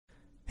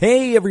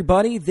Hey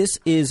everybody, this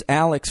is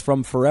Alex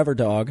from Forever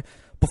Dog.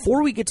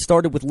 Before we get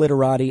started with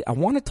Literati, I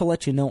wanted to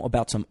let you know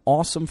about some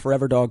awesome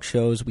Forever Dog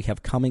shows we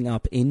have coming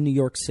up in New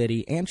York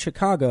City and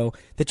Chicago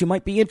that you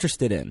might be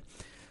interested in.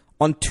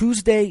 On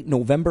Tuesday,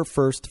 November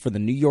 1st for the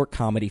New York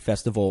Comedy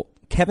Festival,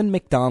 Kevin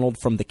McDonald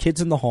from The Kids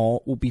in the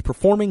Hall will be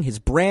performing his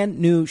brand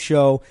new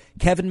show,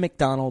 Kevin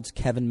McDonald's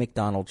Kevin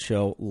McDonald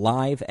Show,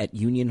 live at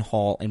Union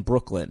Hall in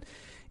Brooklyn.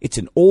 It's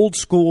an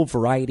old-school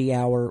variety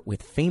hour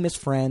with famous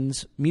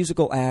friends,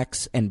 musical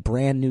acts, and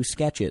brand new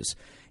sketches.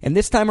 And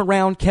this time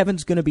around,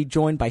 Kevin's going to be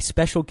joined by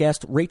special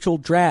guest Rachel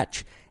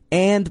Dratch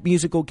and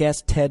musical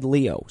guest Ted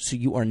Leo, so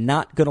you are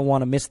not going to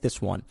want to miss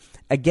this one.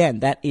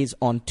 Again, that is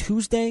on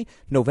Tuesday,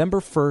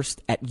 November 1st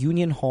at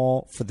Union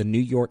Hall for the New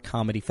York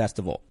Comedy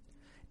Festival.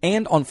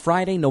 And on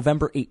Friday,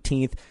 November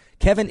 18th,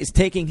 Kevin is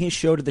taking his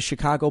show to the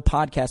Chicago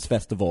Podcast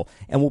Festival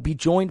and will be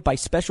joined by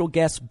special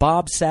guests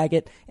Bob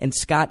Saget and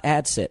Scott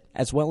Adsit,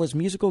 as well as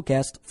musical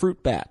guest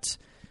Fruit Bats.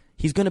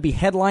 He's going to be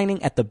headlining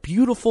at the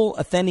beautiful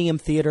Athenaeum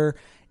Theater.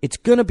 It's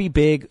going to be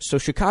big, so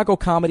Chicago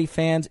comedy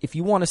fans, if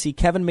you want to see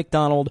Kevin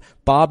McDonald,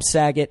 Bob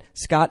Saget,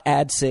 Scott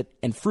Adsit,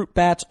 and Fruit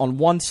Bats on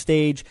one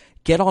stage,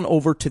 get on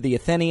over to the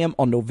Athenaeum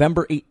on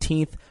November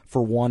 18th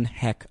for one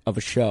heck of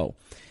a show.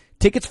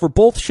 Tickets for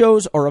both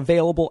shows are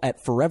available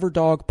at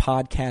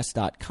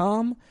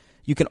foreverdogpodcast.com.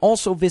 You can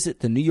also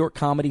visit the New York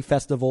Comedy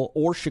Festival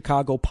or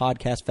Chicago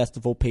Podcast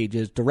Festival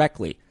pages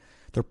directly.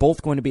 They're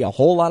both going to be a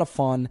whole lot of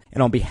fun,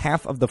 and on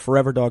behalf of the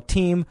Forever Dog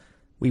team,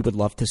 we would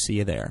love to see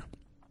you there.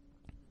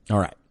 All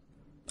right.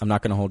 I'm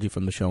not going to hold you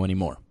from the show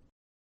anymore.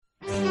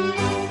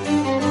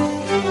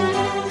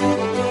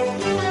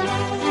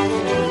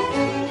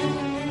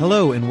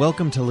 Hello and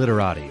welcome to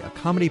Literati, a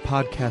comedy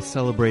podcast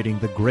celebrating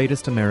the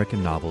greatest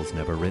American novels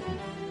never written.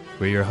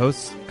 We're your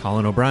hosts,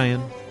 Colin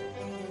O'Brien.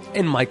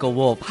 And Michael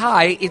Wolf.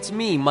 Hi, it's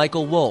me,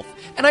 Michael Wolf.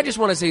 And I just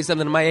want to say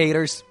something to my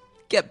haters.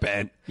 Get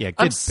bent. Yeah, get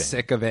I'm bent.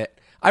 sick of it.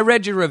 I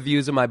read your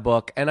reviews of my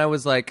book, and I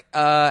was like,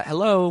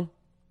 hello.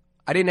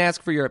 I didn't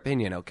ask for your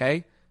opinion,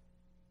 okay?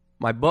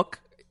 My book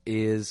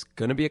is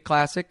going to be a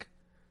classic.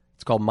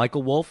 It's called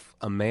Michael Wolf,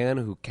 A Man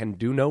Who Can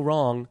Do No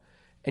Wrong.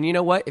 And you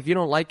know what? If you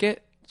don't like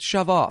it,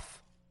 shove off.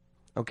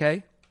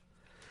 Okay?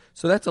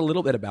 So that's a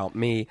little bit about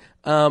me.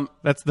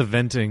 That's the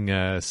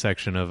venting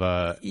section of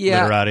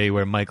Literati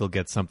where Michael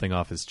gets something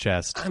off his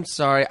chest. I'm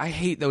sorry. I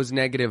hate those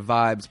negative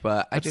vibes,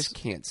 but I just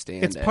can't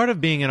stand it. It's part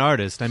of being an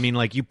artist. I mean,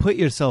 like, you put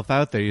yourself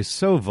out there. You're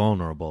so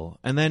vulnerable.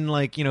 And then,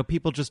 like, you know,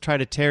 people just try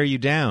to tear you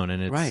down.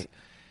 And it's, right.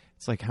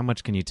 It's like, how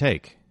much can you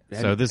take?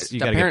 So this, you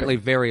gotta apparently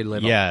very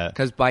little. Yeah.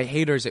 Because by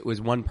haters, it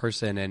was one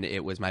person, and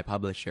it was my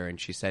publisher, and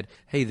she said,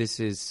 "Hey, this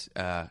isn't.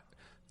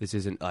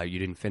 You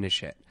didn't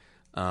finish it."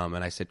 And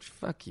I said,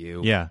 "Fuck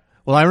you." Yeah.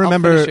 Well, I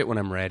remember I'll finish it when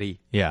I'm ready.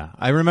 Yeah,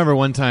 I remember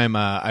one time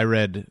I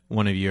read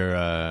one of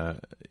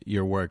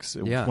your works,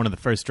 one of the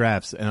first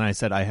drafts, and I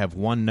said, "I have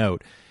one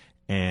note,"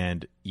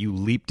 and you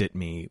leaped at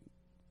me,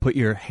 put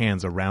your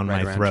hands around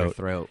my throat,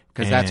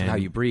 because that's how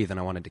you breathe, and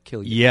I wanted to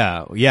kill you.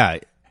 Yeah.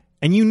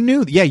 And you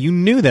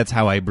knew that's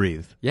how I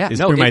breathe. Yeah, is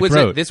through my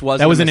throat. This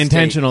wasn't that was a an mistake.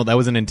 intentional. That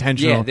was an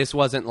intentional. Yeah, this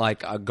wasn't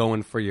like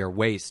going for your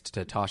waist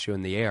to toss you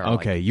in the air.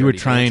 Okay, like you were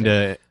trying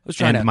to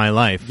end my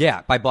life.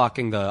 Yeah, by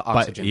blocking the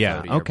oxygen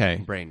flow to your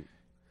brain.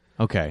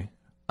 Okay.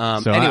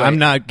 So anyway, I'm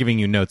not giving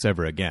you notes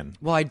ever again.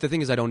 Well, the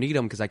thing is, I don't need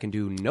them because I can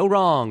do no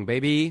wrong,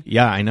 baby.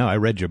 Yeah, I know. I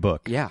read your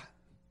book. Yeah.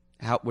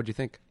 What'd you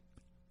think?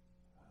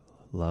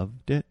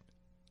 Loved it.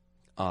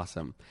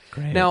 Awesome.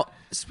 Great. Now,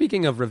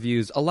 speaking of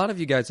reviews, a lot of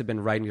you guys have been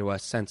writing to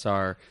us since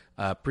our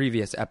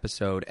previous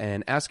episode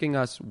and asking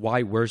us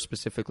why we're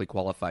specifically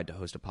qualified to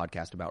host a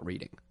podcast about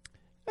reading.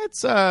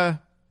 That's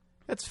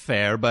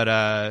fair,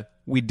 but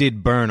we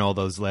did burn all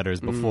those letters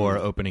before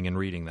opening and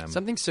reading them.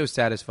 Something so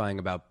satisfying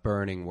about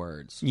burning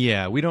words.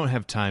 Yeah, we don't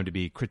have time to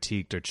be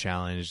critiqued or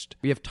challenged.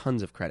 We have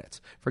tons of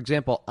credits. For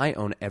example, I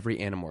own every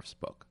Animorphs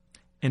book.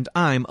 And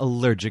I'm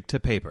allergic to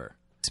paper.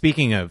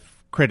 Speaking of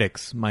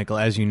critics, Michael,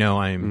 as you know,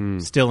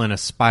 I'm still an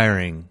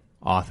aspiring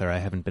author. I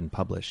haven't been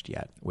published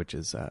yet, which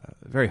is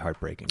very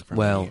heartbreaking for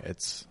me.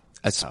 It's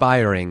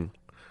aspiring.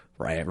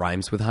 Right,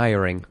 rhymes with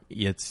hiring.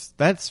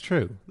 That's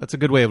true. That's a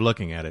good way of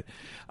looking at it.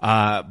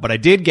 But I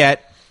did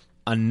get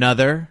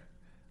another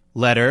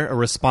letter, a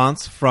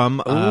response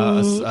from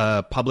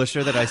a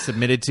publisher that I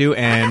submitted to,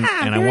 and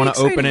I want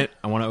to open it.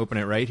 I want to open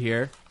it right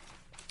here.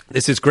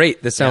 This is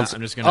great. This sounds.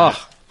 I'm just going to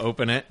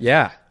open it.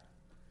 Yeah.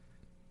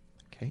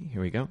 Okay,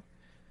 here we go.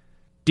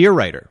 Dear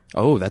writer.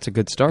 Oh, that's a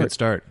good start. Good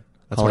start.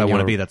 That's what I want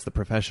to be. That's the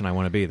profession I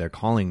want to be. They're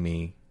calling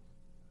me,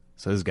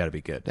 so this has got to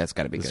be good. That's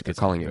got to be good. They're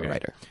calling you a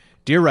writer.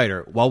 Dear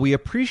writer, while we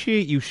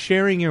appreciate you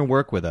sharing your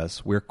work with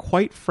us, we're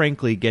quite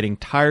frankly getting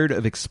tired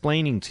of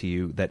explaining to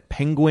you that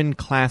Penguin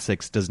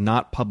Classics does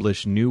not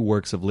publish new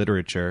works of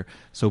literature,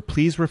 so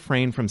please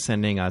refrain from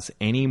sending us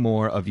any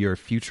more of your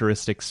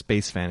futuristic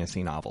space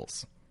fantasy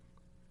novels.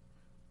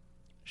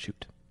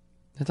 Shoot.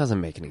 That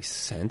doesn't make any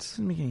sense.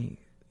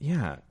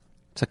 Yeah.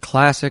 It's a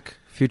classic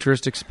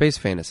futuristic space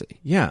fantasy.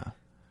 Yeah.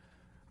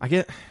 I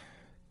get...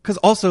 Because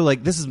also,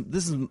 like, this is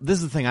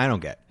the thing I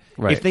don't get.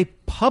 Right. If they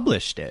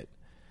published it,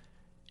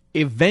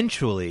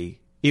 eventually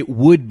it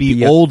would be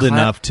Be a old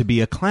enough to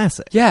be a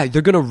classic. Yeah,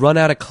 they're going to run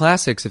out of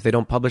classics if they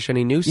don't publish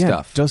any new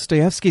stuff.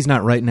 Dostoevsky's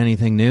not writing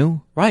anything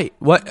new. Right.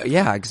 What?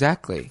 Yeah,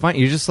 exactly. Fine,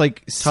 you're just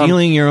like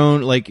sealing your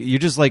own, like you're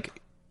just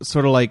like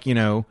sort of like,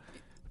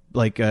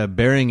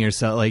 burying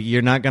yourself. Like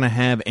you're not going to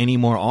have any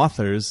more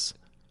authors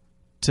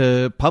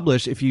to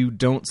publish if you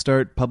don't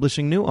start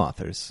publishing new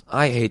authors.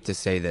 I hate to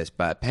say this,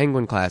 but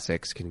Penguin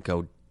Classics can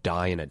go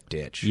die in a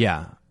ditch.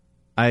 Yeah.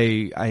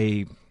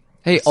 Hey,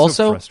 it's so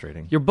also,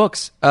 frustrating. your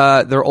books,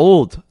 they're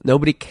old.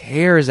 Nobody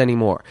cares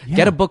anymore. Yeah.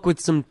 Get a book with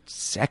some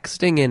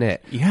sexting in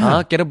it.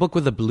 Yeah. Get a book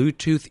with a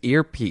Bluetooth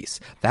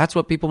earpiece. That's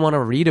what people want to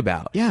read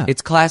about. Yeah.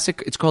 It's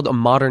classic. It's called a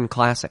modern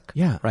classic.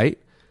 Yeah. Right?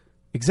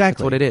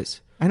 Exactly. That's what it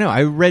is. I know.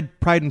 I read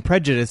Pride and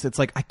Prejudice. It's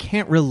like, I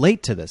can't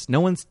relate to this. No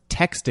one's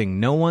texting.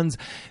 No one's,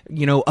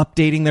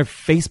 updating their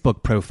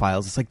Facebook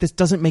profiles. It's like, this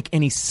doesn't make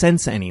any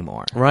sense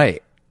anymore.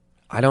 Right.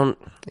 I don't...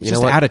 It's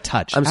just out of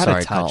touch. I'm out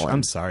sorry, of touch. Colin.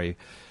 I'm sorry.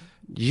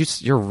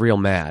 You're real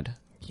mad.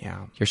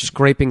 Yeah. You're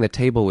scraping the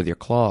table with your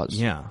claws.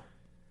 Yeah.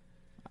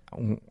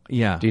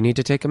 Yeah. Do you need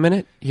to take a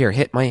minute? Here,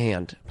 hit my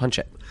hand. Punch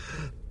it.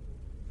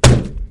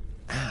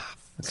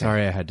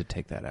 Sorry I had to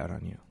take that out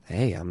on you.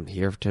 Hey, I'm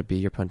here to be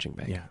your punching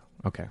bag. Yeah.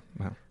 Okay.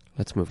 Well,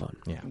 Let's move on.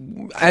 yeah.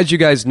 As you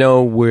guys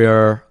know,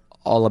 we're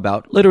all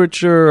about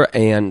literature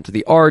and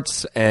the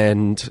arts,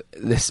 and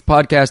this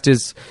podcast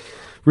is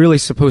really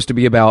supposed to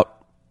be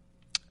about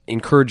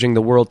encouraging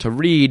the world to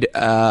read,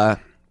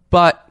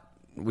 but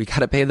we got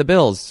to pay the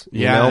bills.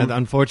 You Yeah. know?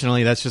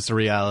 Unfortunately, that's just a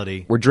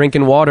reality. We're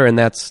drinking water, and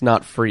that's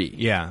not free.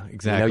 Yeah,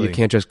 exactly. You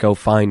can't just go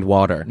find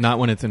water. Not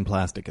when it's in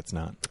plastic, it's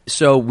not.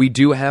 So we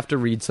do have to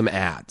read some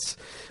ads.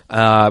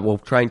 We'll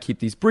try and keep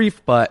these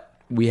brief, but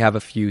we have a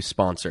few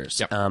sponsors.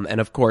 Yep.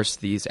 And of course,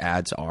 these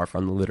ads are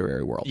from the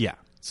literary world. Yeah.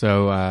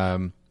 So,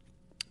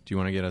 do you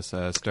want to get us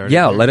started?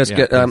 Yeah, here? let us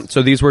get... please.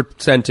 so these were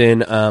sent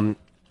in.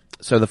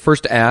 So the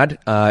first ad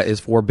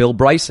is for Bill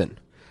Bryson.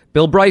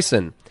 Bill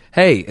Bryson,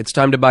 hey, it's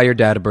time to buy your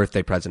dad a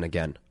birthday present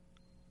again.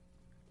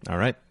 All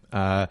right.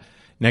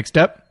 Next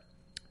up,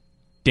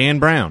 Dan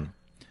Brown.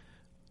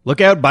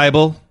 Look out,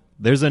 Bible.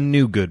 There's a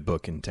new good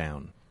book in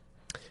town.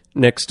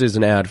 Next is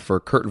an ad for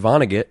Kurt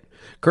Vonnegut.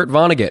 Kurt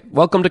Vonnegut,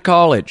 welcome to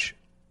college.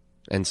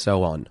 And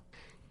so on.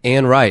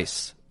 Anne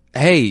Rice,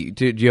 hey,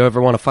 do you ever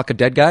want to fuck a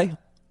dead guy?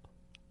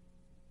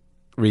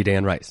 Read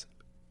Anne Rice.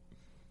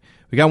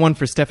 We got one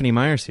for Stephanie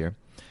Myers here.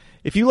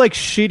 If you like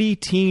shitty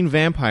teen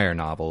vampire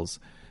novels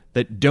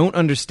that don't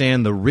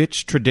understand the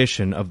rich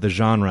tradition of the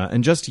genre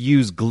and just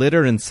use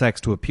glitter and sex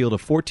to appeal to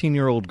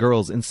 14-year-old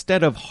girls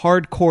instead of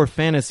hardcore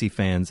fantasy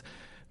fans,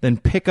 then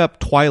pick up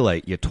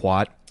Twilight, you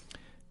twat.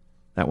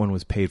 That one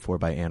was paid for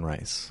by Anne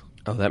Rice.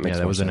 Oh, that makes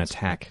that more was sense. an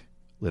Attack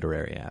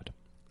literary ad.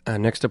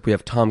 Next up, we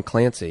have Tom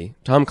Clancy.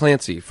 Tom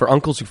Clancy, for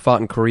uncles who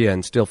fought in Korea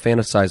and still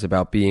fantasize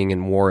about being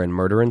in war and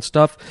murder and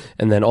stuff.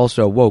 And then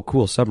also, whoa,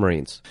 cool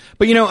submarines.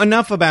 But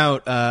enough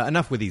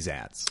with these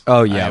ads.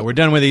 Oh, yeah. We're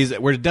done with these.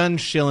 We're done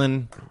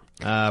shilling.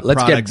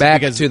 Let's get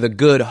back to the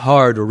good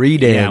hard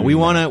reading. Yeah, we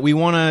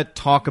wanna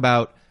talk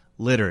about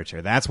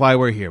literature. That's why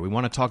we're here. We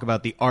want to talk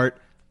about the art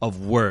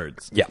of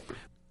words. Yeah.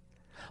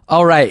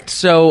 All right,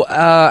 so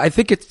I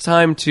think it's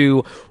time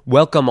to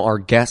welcome our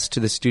guest to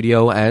the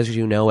studio. As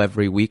you know,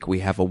 every week we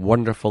have a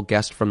wonderful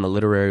guest from the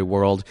literary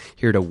world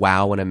here to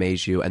wow and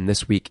amaze you, and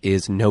this week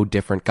is no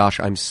different. Gosh,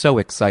 I'm so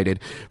excited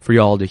for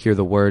y'all to hear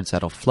the words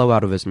that'll flow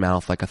out of his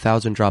mouth like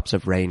 1,000 drops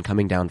of rain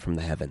coming down from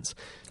the heavens.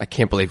 I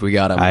can't believe we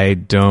got him.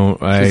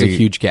 This is a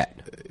huge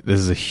get.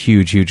 This is a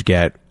huge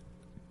get.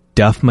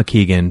 Duff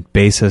McKagan,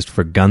 bassist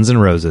for Guns N'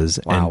 Roses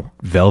and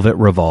Velvet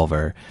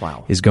Revolver,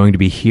 is going to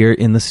be here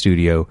in the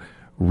studio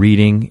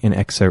reading an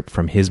excerpt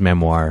from his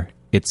memoir,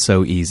 It's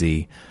So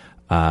Easy.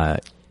 You're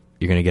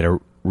going to get a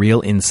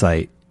real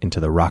insight into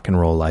the rock and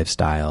roll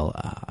lifestyle.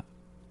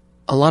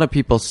 A lot of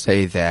people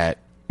say that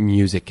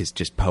music is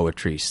just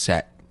poetry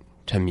set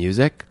to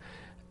music.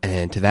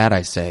 And to that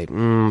I say,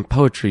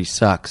 poetry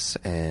sucks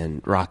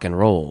and rock and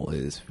roll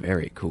is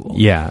very cool.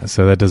 Yeah,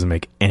 so that doesn't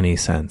make any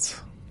sense.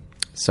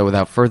 So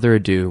without further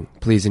ado,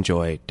 please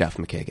enjoy Duff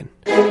McKagan.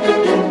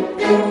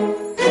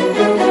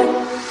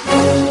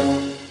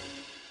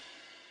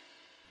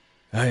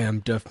 Hi, I'm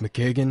Duff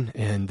McKagan,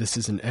 and this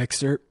is an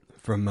excerpt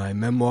from my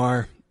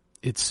memoir,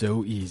 It's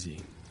So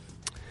Easy.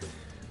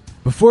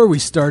 Before we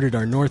started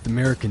our North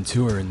American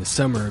tour in the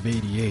summer of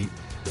 '88,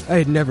 I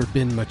had never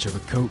been much of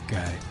a Coke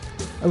guy.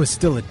 I was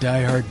still a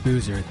diehard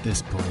boozer at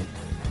this point.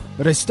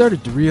 But I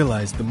started to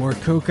realize the more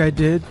Coke I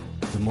did,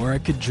 the more I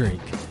could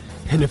drink.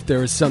 And if there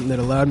was something that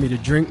allowed me to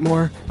drink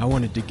more, I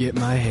wanted to get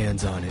my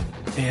hands on it,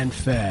 and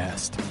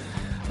fast.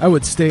 I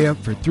would stay up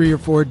for 3 or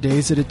 4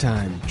 days at a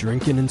time,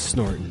 drinking and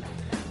snorting.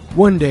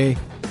 One day,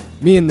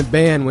 me and the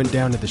band went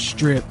down to the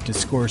Strip to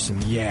score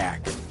some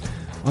yak.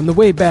 On the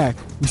way back,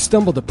 we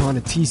stumbled upon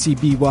a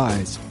TCB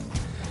Wise.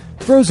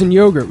 Frozen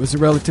yogurt was a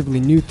relatively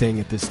new thing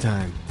at this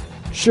time.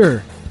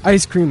 Sure,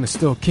 ice cream was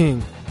still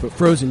king, but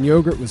frozen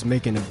yogurt was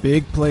making a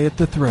big play at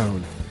the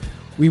throne.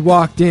 We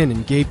walked in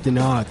and gaped in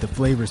awe at the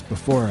flavors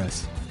before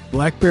us.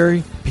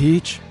 Blackberry,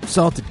 peach,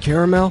 salted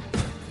caramel.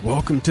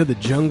 Welcome to the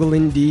jungle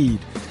indeed.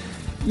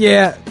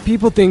 Yeah,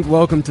 people think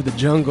Welcome to the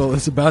Jungle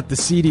is about the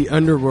seedy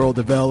underworld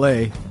of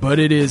LA, but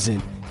it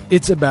isn't.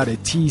 It's about a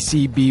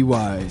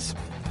TCBYs.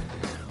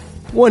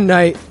 One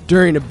night,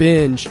 during a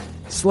binge,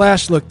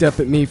 Slash looked up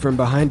at me from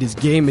behind his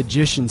gay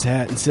magician's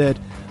hat and said,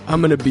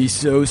 "I'm gonna be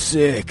so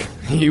sick."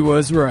 He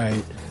was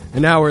right.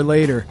 An hour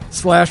later,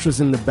 Slash was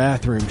in the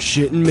bathroom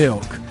shitting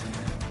milk.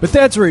 But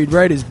that's where he'd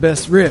write his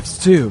best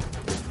riffs, too.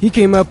 He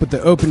came up with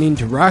the opening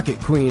to Rocket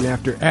Queen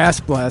after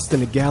ass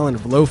blasting a gallon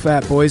of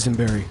low-fat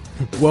boysenberry.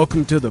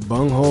 Welcome to the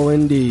bunghole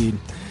indeed.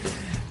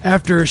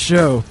 After a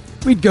show,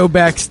 we'd go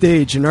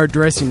backstage and our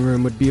dressing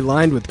room would be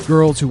lined with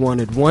girls who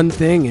wanted one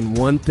thing and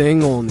one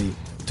thing only,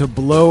 to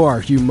blow our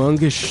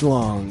humongous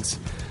schlongs.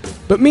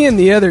 But me and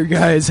the other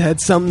guys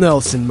had something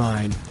else in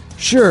mind.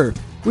 Sure,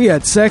 we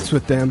had sex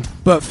with them,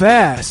 but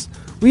fast.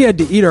 We had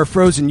to eat our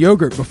frozen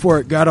yogurt before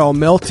it got all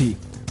melty.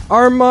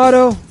 Our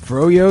motto,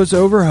 froyos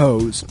over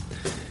hose.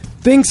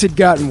 Things had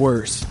gotten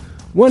worse.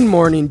 One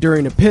morning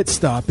during a pit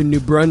stop in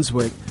New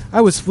Brunswick, I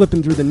was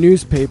flipping through the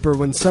newspaper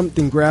when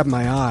something grabbed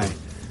my eye.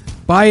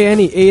 Buy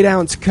any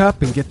 8-ounce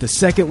cup and get the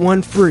second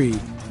one free.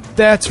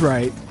 That's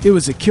right, it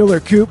was a killer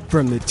coupe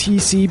from the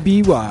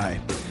TCBY.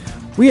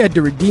 We had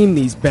to redeem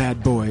these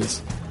bad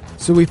boys.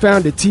 So we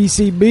found a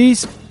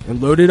TCB's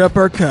and loaded up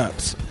our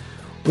cups.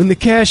 When the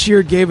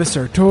cashier gave us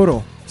our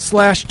total,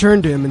 Slash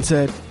turned to him and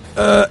said,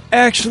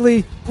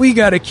 actually, we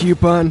got a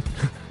coupon."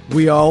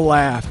 We all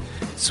laughed.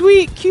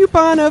 "Sweet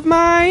coupon of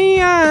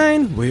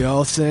mine," we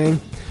all sang.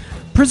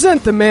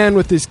 "Present the man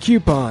with his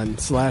coupon,"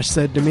 Slash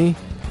said to me.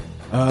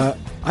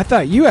 I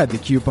thought you had the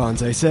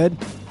coupons," I said.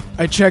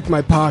 I checked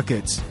my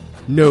pockets.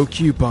 No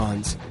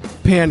coupons.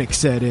 Panic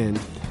set in.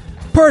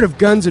 Part of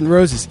Guns N'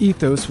 Roses'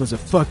 ethos was a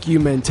fuck you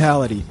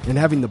mentality and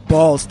having the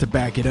balls to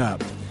back it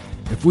up.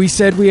 If we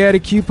said we had a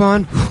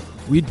coupon,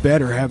 we'd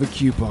better have a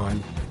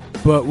coupon.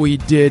 But we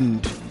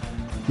didn't.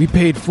 We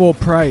paid full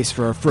price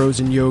for our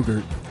frozen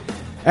yogurt.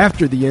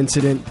 After the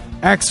incident,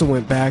 Axl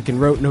went back and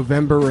wrote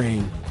November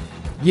Rain.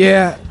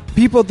 Yeah,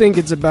 people think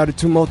it's about a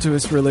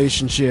tumultuous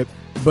relationship,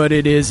 but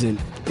it isn't.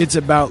 It's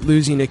about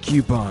losing a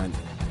coupon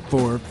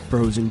for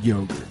frozen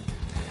yogurt.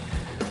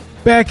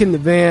 Back in the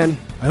van,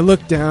 I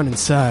looked down and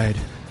sighed.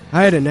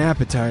 I had an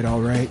appetite,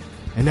 all right.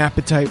 An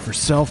appetite for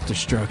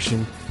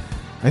self-destruction.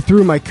 I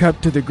threw my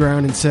cup to the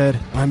ground and said,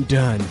 "I'm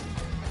done."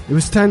 It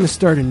was time to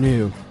start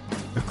anew.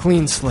 A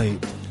clean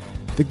slate.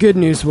 The good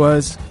news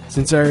was,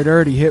 since I had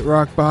already hit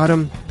rock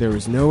bottom, there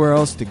was nowhere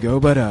else to go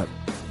but up.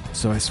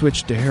 So I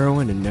switched to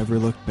heroin and never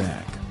looked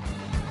back.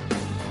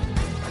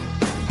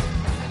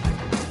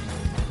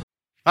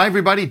 Hi,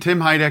 everybody. Tim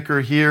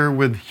Heidecker here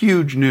with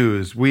huge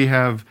news. We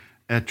have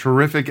a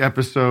terrific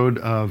episode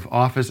of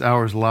Office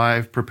Hours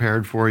Live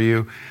prepared for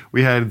you.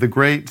 We had the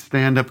great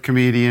stand-up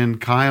comedian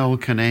Kyle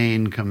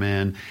Kinane come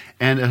in,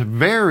 and a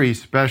very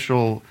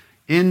special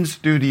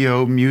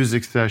in-studio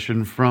music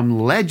session from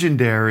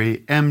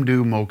legendary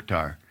Mdou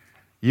Moctar.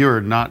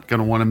 You're not going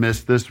to want to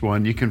miss this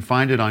one. You can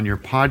find it on your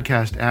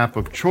podcast app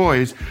of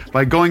choice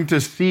by going to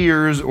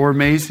Sears or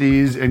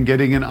Macy's and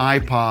getting an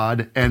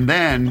iPod and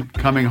then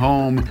coming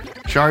home,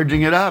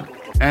 charging it up,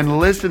 and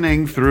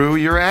listening through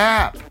your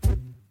app.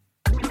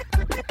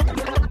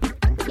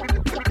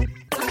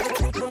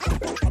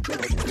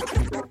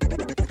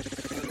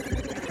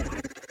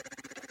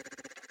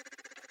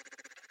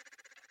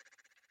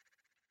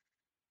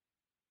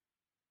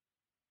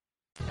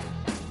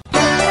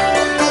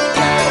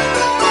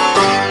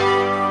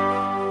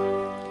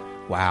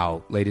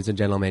 Wow, ladies and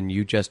gentlemen,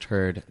 you just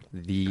heard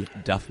the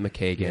Duff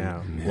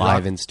McKagan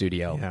live in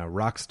studio. Yeah,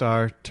 rock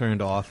star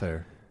turned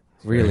author.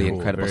 Really Very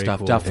incredible very stuff.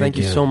 cool. Duff, thank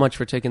you you. so much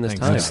for taking this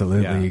Thanks. time.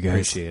 Absolutely, Yeah, you guys.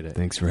 appreciate it.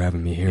 Thanks for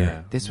having me here.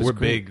 Yeah, This was we're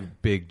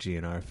great. big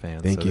GNR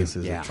fans. Thank so you. This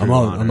is Yeah. a true I'm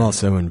honor.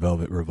 also in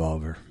Velvet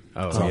Revolver.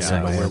 Oh, It's also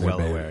yeah, my we're other well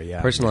band. aware.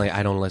 Yeah, Personally,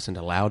 I don't listen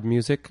to loud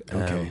music,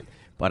 Okay.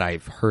 but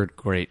I've heard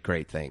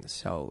great things.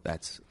 So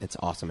it's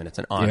awesome, and it's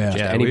an honor. Yeah. Just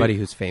Yeah, anybody we-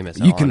 who's famous,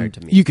 You an can honor to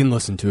me. you can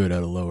listen to it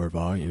at a lower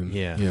volume.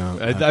 Yeah, You know,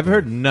 I've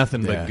heard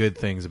nothing but yeah. good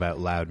things about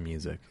loud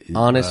music.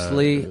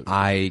 Honestly,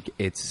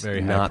 it's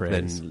very high not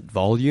praise. the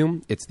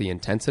volume; it's the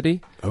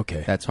intensity.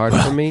 Okay. That's hard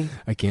for me.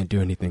 I can't do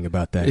anything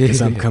about that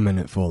because I'm coming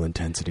at full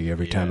intensity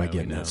every time I Yeah, get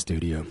we in know. that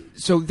studio.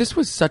 So this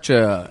was such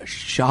a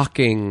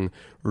shocking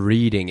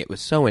reading. It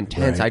was so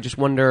intense. Right. I just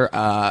wonder,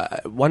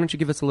 why don't you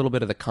give us a little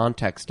bit of the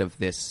context of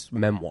this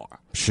memoir?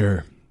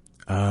 Sure.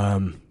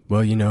 Well,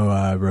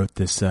 I wrote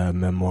this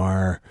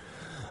memoir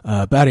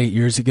about 8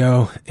 years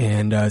ago,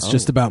 and it's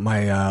just about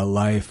my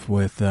life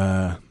with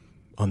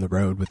on the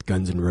road with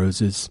Guns N'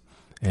 Roses,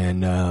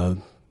 and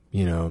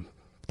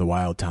the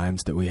wild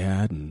times that we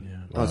had and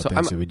wild so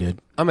things that we did.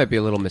 I might be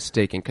a little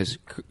mistaken because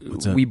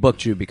up? we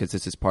booked you because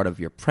this is part of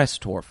your press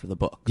tour for the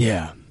book.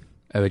 Yeah,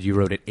 But you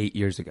wrote it 8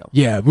 years ago.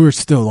 yeah, we're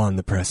still on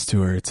the press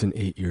tour. It's an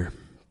 8-year.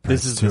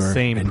 This is the tour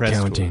same and press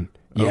counting.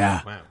 tour.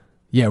 Yeah, Oh, wow.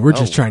 yeah, we're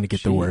just Oh, trying to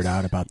get the jeez. word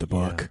out about the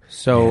book.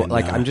 So, And,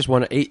 I'm just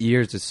wondering, 8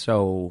 years is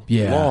so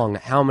Yeah. long.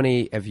 How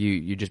many have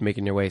you just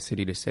making your way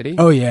city to city?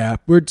 Oh yeah,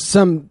 we're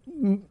some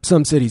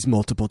cities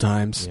multiple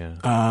times.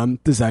 Yeah.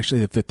 This is actually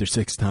the 5th or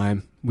 6th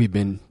time. we've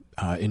been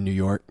in New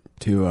York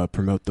to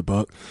promote the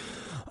book.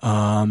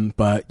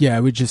 But yeah,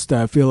 we just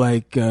feel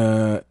like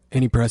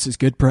any press is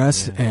good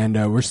press,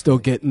 and we're still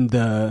getting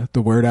the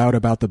word out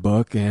about the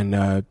book,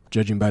 and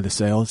judging by the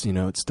sales,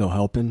 it's still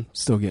helping,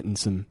 still getting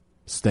some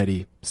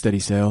steady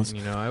sales.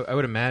 I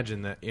would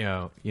imagine that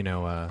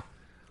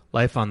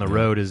life on the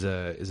road is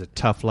a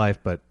tough life,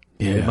 but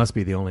it must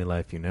be the only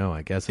life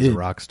I guess, as a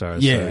rock star.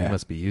 So you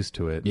must be used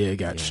to it. Yeah,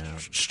 got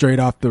straight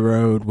off the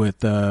road with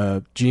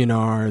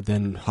GNR,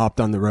 then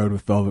hopped on the road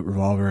with Velvet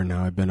Revolver, and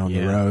now I've been on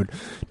the road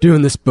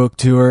doing this book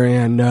tour,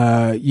 and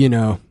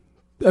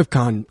I've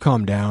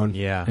calmed down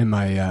in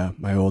my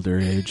my older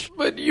age.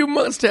 But you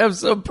must have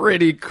some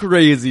pretty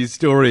crazy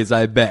stories,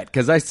 I bet,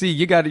 because I see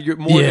you got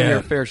more than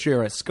your fair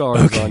share of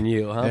scars on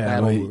you, huh?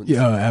 Battle wounds.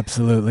 Yeah,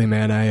 absolutely,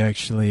 man. I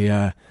actually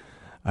I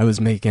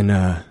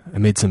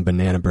made some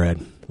banana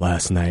bread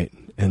last night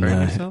in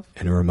a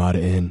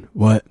Ramada Inn.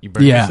 What? You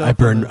burned yourself?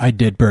 I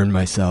did burn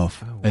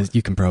myself. As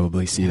you can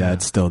probably see that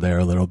it's still there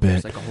a little bit.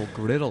 It's like a whole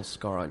griddle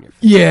scar on your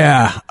face.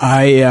 Yeah,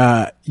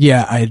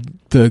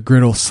 the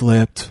griddle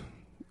slipped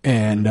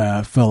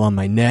and fell on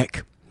my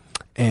neck,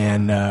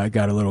 and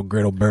got a little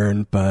griddle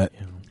burn, but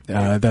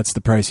that's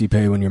the price you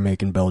pay when you're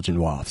making Belgian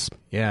wafts.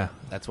 Yeah.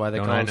 That's why they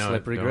call them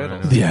slippery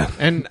griddles. Yeah.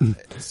 And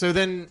so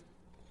then,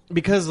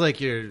 because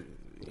you're,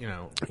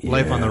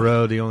 life on the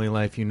road, the only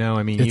life I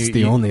mean, it's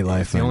the only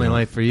life. It's the only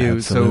life for you.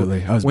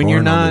 Absolutely. So I was when born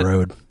you're not on the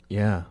road.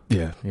 Yeah.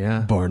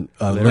 Born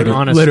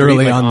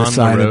literally on the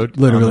side road?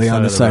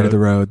 on the side of the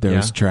road. There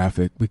was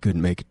traffic. We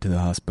couldn't make it to the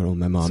hospital.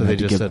 My mom. So they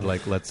just said,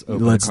 let's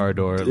open the car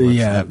door.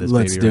 Have this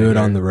let's baby do right it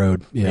on here. the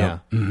road. Yeah.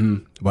 Mm-hmm.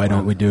 Why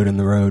don't we do it in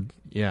the road?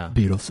 Yeah.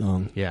 Beatles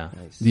song. Yeah.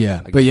 Nice.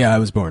 Yeah. But I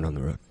was born on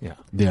the road. Yeah.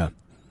 Yeah.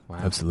 Wow.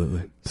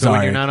 Absolutely. So Sorry.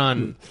 when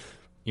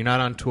you're not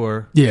on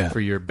tour for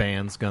your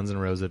bands, Guns N'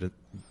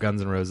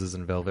 Roses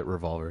and Velvet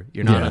Revolver.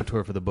 You're not on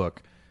tour for the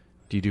book.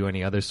 Do you do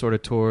any other sort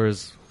of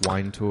tours,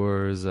 wine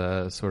tours,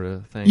 sort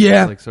of thing?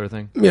 Yeah. Sort of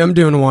thing? Yeah, I'm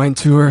doing a wine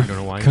tour You're doing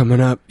a wine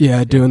coming up.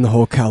 Yeah, doing the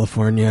whole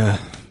California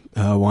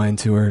wine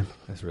tour.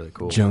 That's really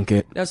cool.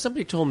 Junket. Now,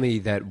 somebody told me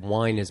that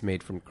wine is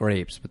made from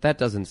grapes, but that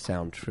doesn't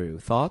sound true.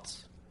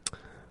 Thoughts?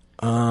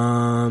 Hey,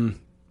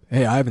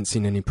 I haven't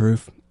seen any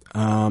proof.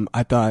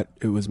 I thought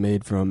it was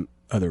made from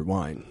other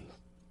wine.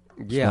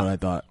 Yeah, what I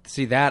thought.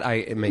 See that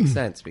it makes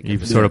sense because You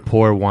sort of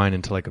pour wine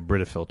into like a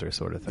Brita filter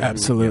sort of thing.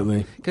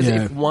 Absolutely. Because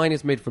if wine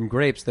is made from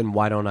grapes, then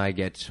why don't I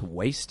get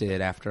wasted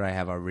after I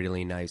have a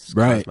really nice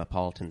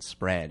cosmopolitan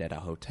spread at a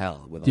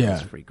hotel with all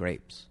these free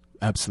grapes?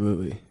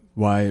 Absolutely.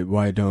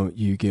 Why don't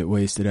you get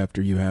wasted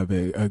after you have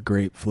a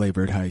grape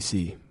flavored high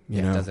C?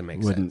 You know? It doesn't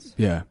make sense.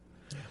 Yeah.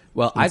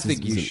 Well, I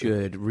think you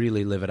should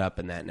really live it up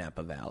in that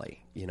Napa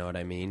Valley. You know what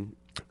I mean?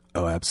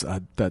 Oh,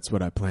 absolutely. That's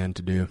what I plan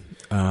to do.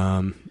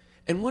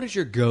 And what is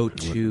your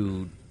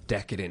go-to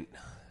decadent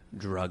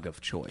drug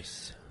of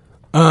choice?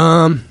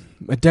 A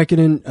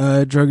decadent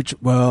drug.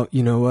 Well,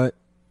 you know what?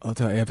 I'll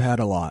tell you. I've had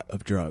a lot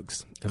of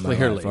drugs in my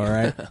Clearly. life. All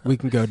right, we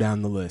can go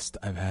down the list.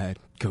 I've had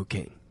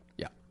cocaine.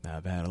 Yeah.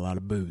 I've had a lot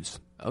of booze.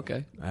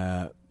 Okay.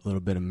 A little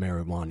bit of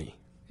marijuana.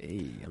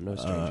 Hey, I'm no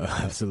stranger.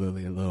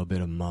 Absolutely, a little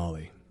bit of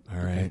Molly. All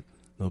right, a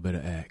little bit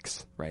of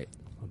X. Right.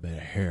 A little bit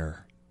of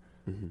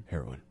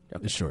heroin.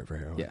 Okay. It's short for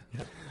heroin. Yeah.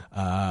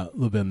 A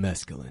little bit of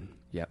mescaline.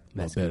 Yep. A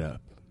little bit of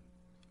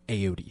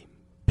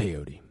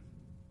peyote.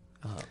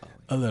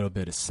 A little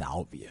bit of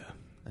salvia.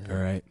 All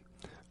right.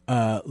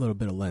 A little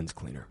bit of lens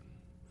cleaner.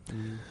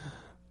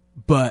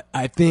 But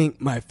I think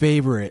my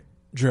favorite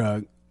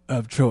drug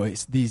of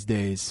choice these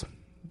days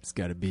has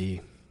got to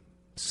be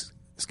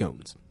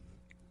scones.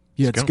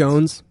 You had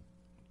scones?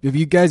 Have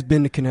you guys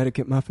been to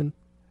Connecticut Muffin?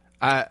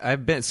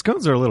 I've been.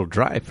 Scones are a little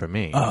dry for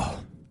me. Oh,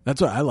 that's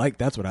what I like.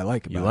 That's what I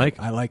like about You like?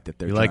 it. I like that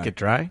they're You dry. like it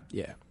dry?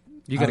 Yeah.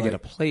 You got to I get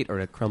like- a plate or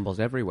it crumbles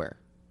everywhere.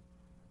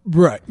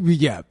 Right.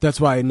 Yeah. That's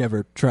why I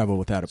never travel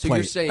without a So you're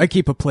plate. saying- I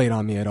keep a plate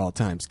on me at all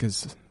times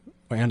because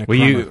Well,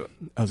 you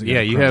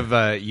you have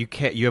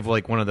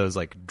like one of those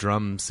like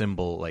drum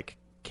cymbal like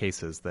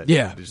cases that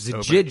Yeah. just The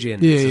open.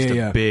 Jijin. It's just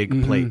a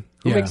big plate.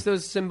 Who yeah. makes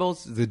those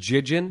symbols? The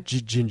Jijin?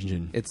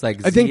 Jinjin. It's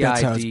like I think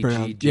that's how it's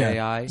pronounced.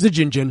 Z-I-D-G-J-I. Yeah.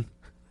 Zijinjin.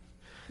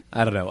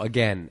 I don't know.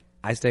 Again,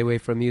 I stay away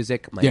from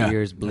music. My Yeah,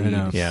 ears I bleed.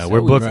 know. Yeah, so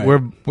we're book easy.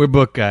 Right. we're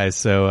book guys,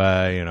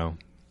 so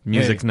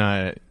music's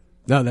not.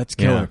 No, that's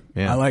killer.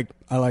 Yeah.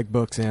 I like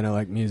books and I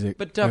like music.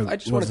 But Duff, I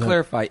just want to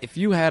clarify. If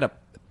you had a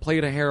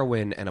plate of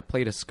heroin and a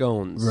plate of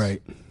scones,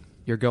 Right.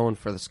 you're going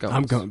for the scones.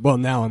 I'm going. Well,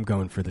 now I'm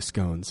going for the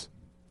scones.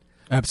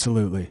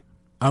 Absolutely.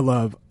 I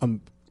love.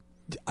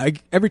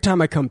 Every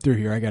time I come through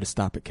here, I got to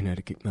stop at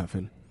Connecticut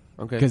Muffin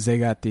Okay. because they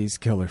got these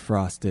killer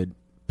frosted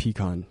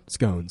pecan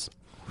scones.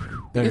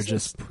 They're This is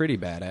just pretty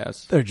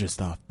badass. they're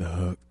just off the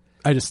hook.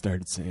 I just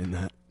started saying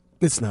that.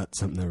 It's not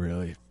something I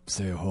really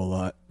say a whole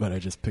lot, but I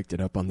just picked it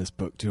up on this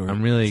book tour.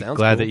 I'm really Sounds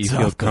glad cool. that you It's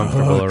feel off the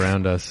comfortable hook.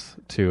 around us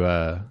to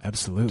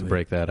Absolutely to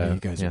break that Yeah, out. You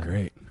guys Yeah. are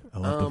great. I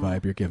love the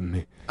vibe you're giving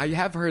me. I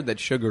have heard that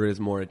sugar is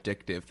more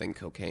addictive than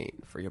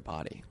cocaine for your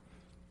body.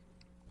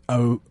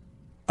 Oh,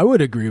 I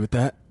would agree with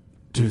that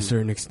to a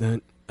certain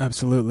extent.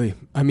 Absolutely.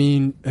 I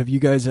mean, have you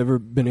guys ever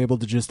been able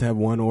to just have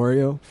one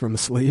Oreo from a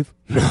sleeve?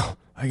 No,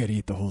 I gotta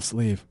eat the whole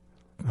sleeve.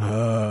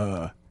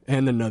 And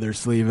another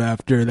sleeve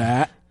after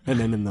that. And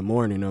then in the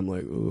morning, I'm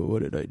like, ooh,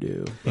 what did I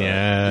do?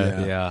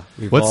 Yeah.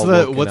 We've What's all the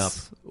woken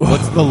what's up.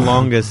 what's the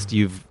longest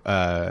you've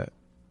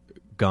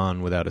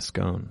gone without a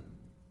scone?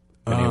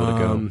 Been able to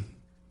go.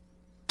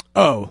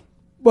 Oh,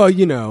 well,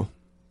 you know,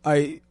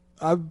 I've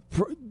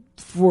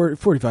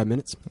 45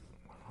 minutes.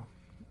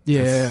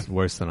 Yeah. That's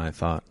worse than I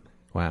thought.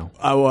 Wow.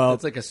 Well,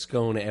 It's like a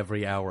scone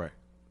every hour.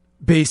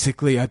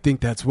 basically, I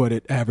think that's what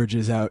it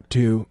averages out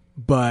to.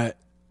 But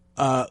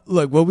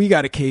look, well, we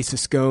got a case of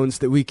scones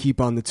that we keep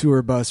on the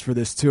tour bus for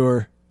this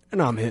tour, and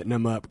I'm hitting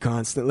them up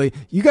constantly.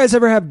 You guys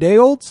ever have day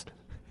olds?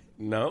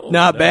 No,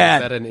 Not Is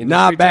bad. that an industry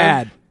Not term?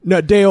 bad. No,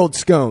 day old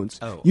scones.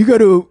 Oh. You go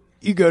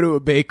to a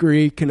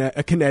bakery,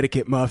 a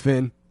Connecticut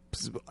muffin,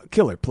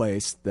 killer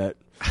place that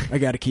I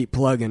got to keep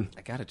plugging.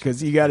 I gotta try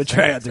because you this. got to That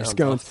try out their sounds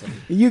scones. awesome.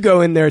 You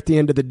go in there at the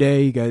end of the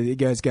day. You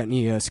guys got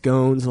any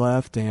scones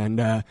left? And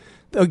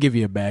they'll give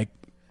you a bag.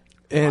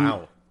 And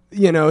Wow.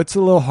 you know it's a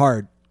little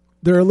hard.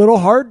 They're a little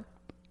hard.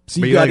 So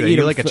But you you got like to that. eat You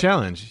them like a fa-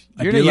 challenge.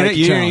 I do like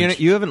a challenge.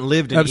 You haven't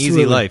lived an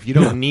Absolutely. easy life. You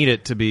don't No. need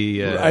it to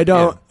be. I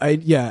don't. I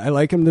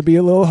like them to be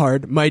a little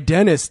hard. My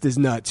dentist is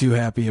not too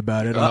happy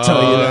about it. I'll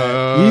tell you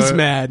that. He's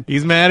mad.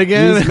 He's mad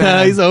again. He's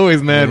mad. He's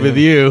always mad Yeah. with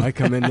you. I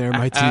come in there,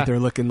 my teeth are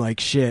looking like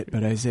shit,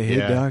 but I say, "Hey,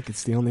 Yeah. doc,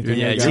 it's the only thing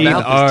Yeah, I your got." teeth mouth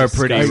is are disgusting.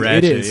 pretty It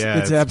ratchet. is. Yeah,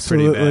 It's pretty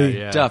absolutely bad,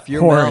 yeah. Duff,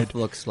 your Horrid. mouth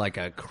looks like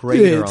a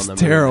crater It's on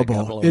the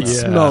terrible. moon. It Yeah.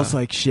 smells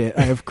like shit.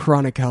 I have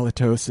chronic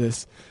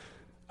halitosis.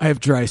 I have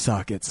dry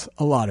sockets,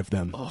 a lot of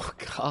them. Oh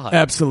God!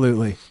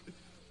 Absolutely.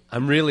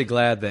 I'm really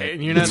glad that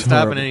And you're not It's stopping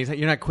horrible. anything.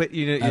 You're not quit.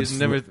 You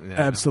Absolute-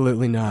 never.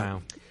 Absolutely not.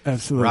 Wow.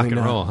 Absolutely Rock and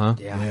not. roll, huh?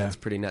 Yeah, Yeah. that's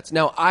pretty nuts.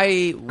 Now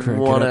I Crank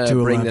it want up to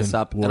to bring 11. this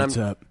up, and What's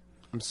up?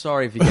 I'm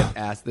sorry if you get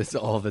asked this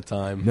all the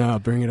time. No,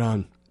 bring it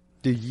on.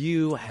 Do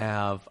you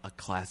have a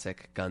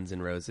classic Guns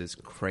N' Roses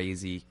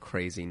crazy,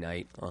 crazy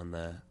night on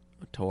the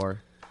tour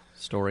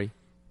story?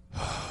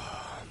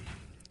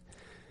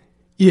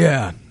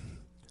 Yeah.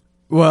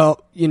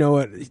 Well, you know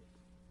what?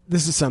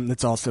 This is something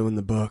that's also in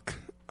the book.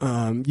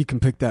 You can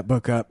pick that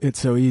book up. It's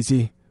so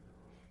easy.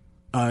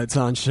 It's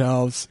on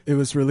shelves. It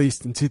was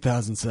released in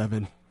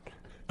 2007.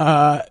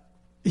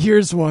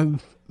 Here's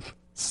one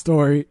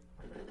story.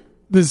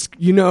 This,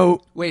 you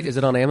know, Wait, is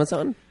it on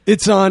Amazon?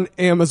 it's on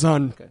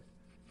Amazon.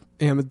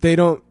 Okay. They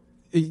don't.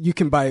 You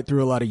can buy it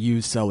through a lot of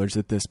used sellers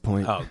at this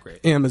point. Oh,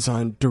 great.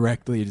 Amazon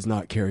directly does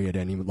not carry it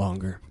any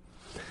longer.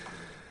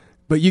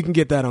 But you can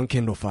get that on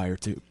Kindle Fire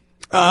too.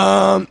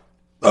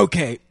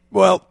 Okay.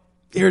 Well,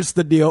 here's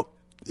the deal.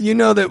 You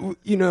know that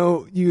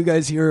you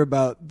guys hear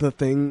about the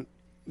thing,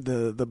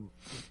 the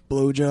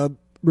blowjob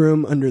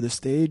room under the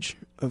stage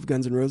of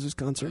Guns N' Roses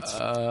concerts.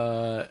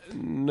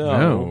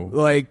 No.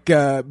 Like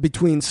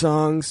between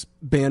songs,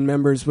 band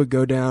members would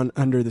go down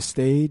under the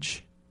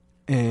stage,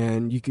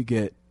 and you could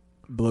get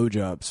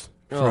blowjobs.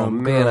 Oh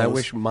from man, I girls.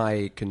 wish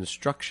my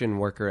construction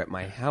worker at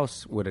my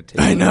house would have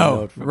taken I know,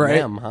 a note from right?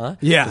 them, huh?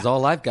 Yeah. Because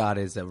all I've got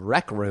is a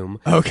rec room.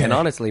 Okay. And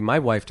honestly, my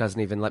wife doesn't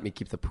even let me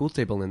keep the pool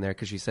table in there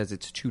because she says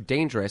it's too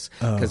dangerous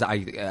because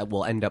I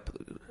will end up,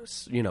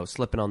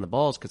 slipping on the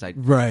balls because I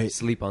Right.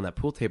 sleep on that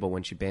pool table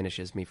when she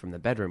banishes me from the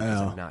bedroom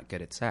because Oh. I'm not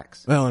good at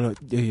sex.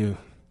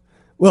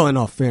 Well, in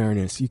all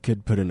fairness, you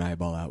could put an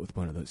eyeball out with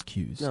one of those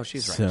cues. No,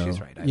 she's right, So, she's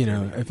right. I I really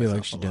hurt feel like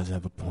myself she a does lot.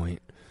 have a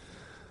point.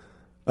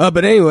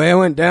 But anyway, I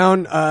went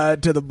down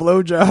to the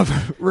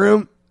blowjob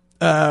room.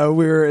 It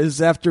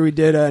was after we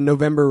did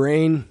November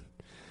Rain,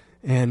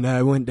 and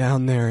I went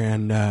down there,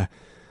 and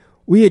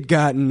we had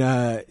gotten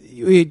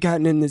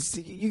in this.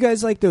 You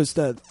guys like those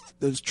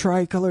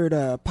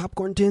tri-colored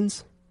popcorn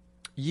tins?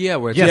 Yeah,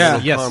 where it's Yes,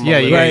 just yes, caramel yeah,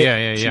 little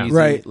yeah. cheesy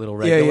Right.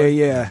 little yeah, regular.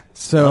 yeah.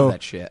 So Love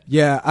that shit.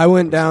 Yeah, I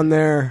went down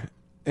there,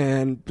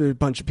 and there were a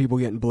bunch of people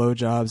getting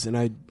blowjobs, and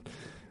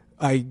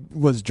I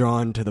was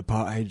drawn to the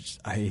pot. I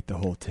ate the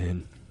whole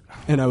tin,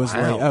 and I was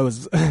Wow. like, I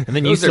was And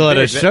then you Those are still had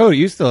a big. show.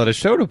 You still had a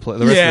show to play.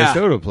 The rest of the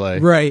show to play.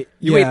 right.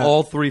 You yeah. ate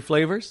all three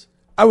flavors?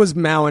 I was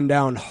mowing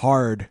down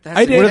hard. That's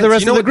I did. What did the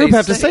rest You know of the what group they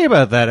have to say? say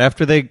about that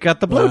after they got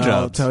the Well, blowjobs?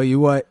 I'll tell you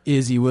what,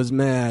 Izzy was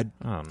mad.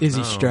 Oh,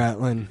 Izzy no.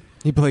 Stratland.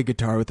 He played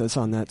guitar with us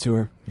on that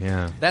tour.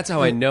 Yeah. That's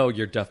how I know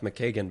you're Duff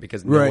McKagan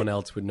because no Right. one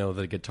else would know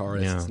the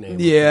guitarist's Yeah. name.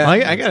 Yeah,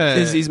 I gotta.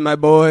 Izzy's my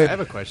boy. I have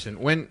a question.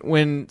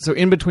 So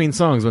in between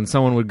songs, when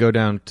someone would go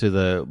down to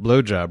the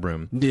blowjob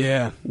room,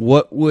 Yeah.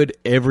 what would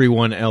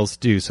everyone else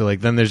do? So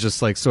like then there's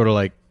just like sort of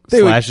like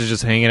They would- Slash is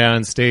just hanging out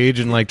on stage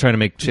and like trying to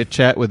make chit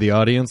chat with the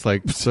audience.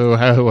 Like, so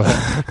how?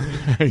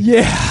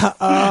 Yeah.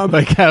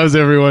 Like how's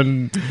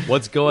everyone?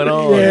 What's going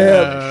on?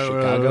 Yeah.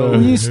 Chicago.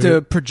 We used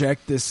to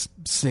project this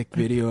sick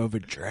video of a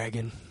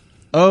dragon.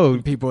 Oh,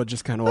 People would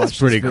just kind of watch. that's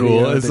pretty this video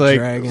cool. of It's the like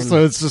dragon.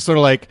 so it's just sort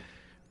of like.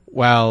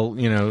 While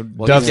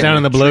Duff's he's down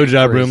in the getting a treat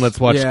blowjob for room, his- let's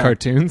watch Yeah.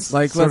 cartoons,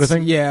 like sort of let's-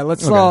 thing. Yeah,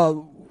 let's Okay.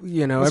 all.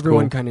 That's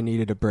Everyone cool. kind of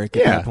needed a break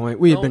at Yeah. that point.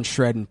 We had Well- been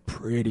shredding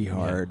pretty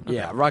hard.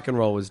 Yeah, rock and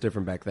roll was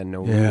different back then.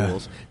 No Yeah.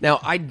 rules.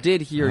 Now, I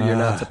did hear you're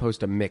not supposed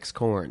to mix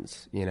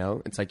corns.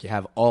 It's like you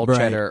have all Right.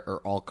 cheddar or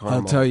all caramel.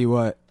 I'll tell you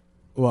what.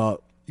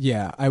 Well,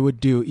 yeah, I would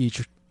do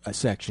each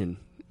section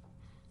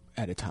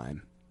at a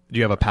time. Do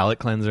you have a palate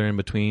cleanser in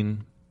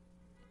between?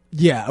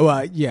 Yeah,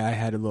 well, yeah, I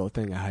had a little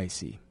thing of High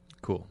C.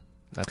 Cool.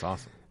 That's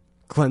awesome.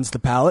 Cleanse the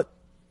palate.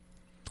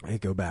 I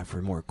go back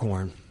for more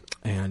corn.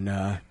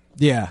 And,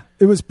 yeah,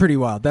 it was pretty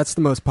wild. That's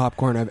the most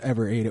popcorn I've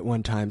ever ate at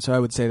one time. So I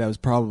would say that was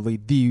probably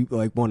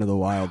one of the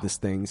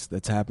wildest things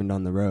that's happened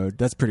on the road.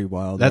 That's pretty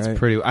wild. That's right?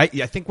 pretty. I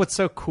think what's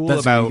so cool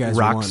That's what you about guys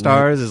rock want,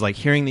 stars right? is like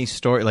hearing these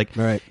stories. Like,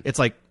 Right. it's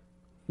like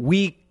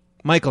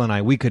Michael and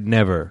I, we could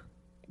never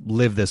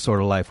live this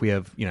sort of life. We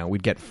have,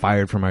 we'd get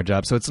fired from our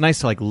job. So it's nice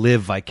to like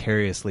live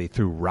vicariously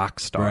through rock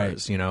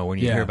stars. Right. When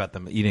you Yeah. hear about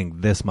them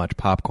eating this much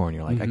popcorn,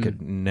 you're like, I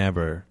could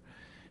never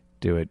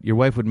do it. Your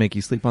wife would make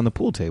you sleep on the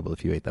pool table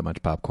if you ate that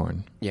much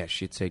popcorn. Yeah,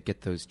 she'd say,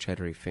 "Get those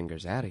cheddary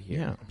fingers out of here."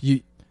 Yeah.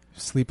 You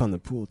sleep on the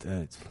pool.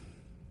 It's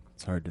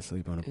hard to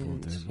sleep on a pool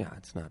table. Yeah,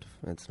 it's not.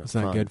 It's not. It's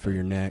not fun. good for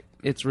your neck.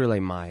 It's really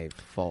my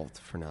fault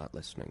for not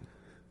listening.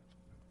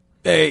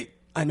 Hey,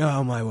 I know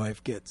how my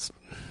wife gets.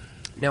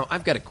 Now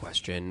I've got a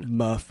question.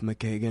 Muff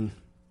McKagan.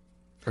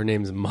 Her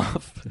name's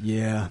Muff.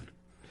 Yeah.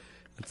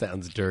 That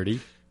sounds dirty.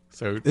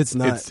 So It's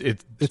not.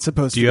 It's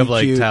supposed do to you be have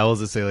like cute.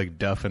 towels that say like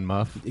Duff and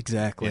Muff?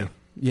 Exactly. Yeah.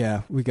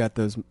 Yeah, we got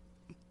those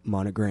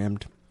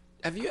monogrammed.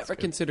 Have you ever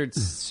considered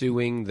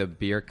suing the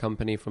beer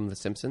company from The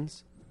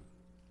Simpsons?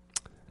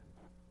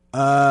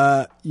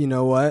 You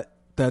know what?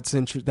 That's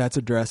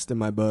addressed in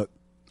my book.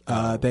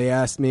 They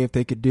asked me if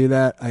they could do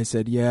that. I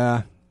said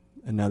yeah,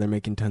 and now they're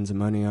making tons of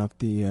money off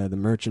the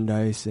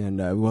merchandise. And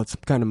well, it's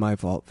kind of my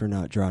fault for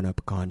not drawing up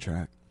a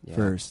contract Yeah.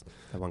 first.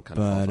 That one kind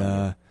of.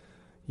 But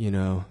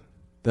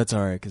that's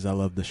all right because I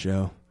love the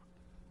show.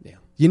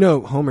 Yeah.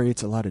 Homer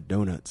eats a lot of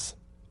donuts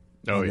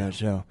on that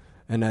show,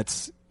 and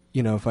that's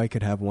if I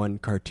could have one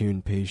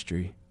cartoon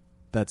pastry,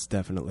 that's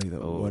definitely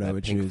what I that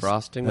would pink choose.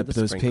 frosting with the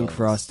those pink sprinkles.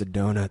 frosted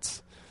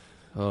donuts.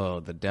 Oh,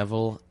 the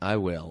devil! I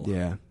will.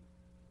 Yeah,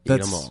 Eat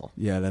 'em all.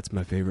 Yeah, that's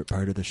my favorite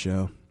part of the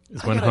show.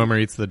 Is when Homer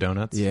eats the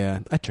donuts? Yeah,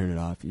 I turn it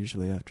off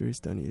usually after he's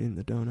done eating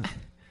the donut.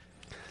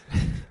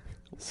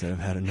 Said I've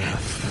had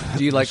enough.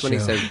 Do you like Show. when he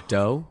says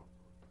dough?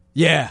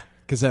 Yeah,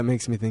 because that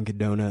makes me think of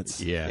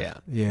donuts. Yeah.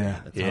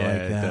 Yeah, That's Yeah, I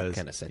like it that. does.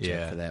 Kind of set you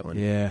Yeah. up for that one.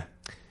 Yeah,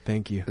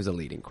 thank you. It was a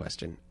leading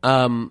question.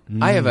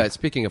 I have a.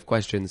 Speaking of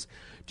questions,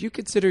 do you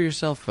consider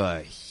yourself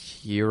a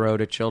hero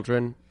to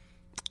children?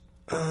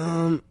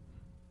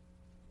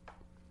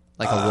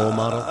 Like a role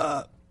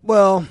model?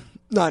 Well,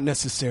 not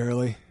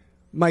necessarily.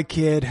 My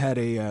kid had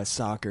a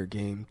soccer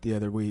game the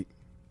other week,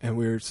 and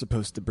we were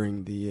supposed to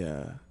bring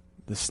the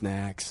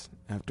snacks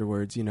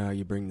afterwards. You know how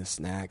you bring the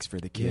snacks for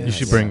the kids. You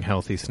should bring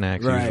healthy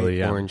snacks Right. usually.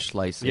 Yeah. Orange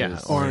slices. Yeah.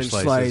 Orange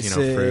fruit.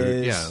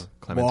 slices, Yeah.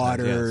 Clementines,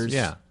 waters.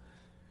 Yes.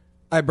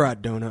 I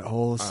brought donut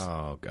holes, Yeah.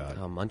 Oh God.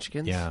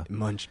 Munchkins? Yeah.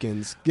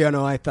 munchkins. Yeah,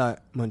 no, I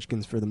thought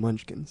munchkins for the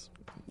munchkins.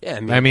 Yeah, I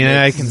mean,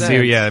 I makes can see.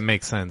 sense. Yeah, it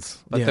makes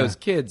sense. But Yeah. those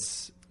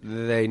kids,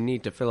 they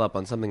need to fill up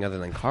on something other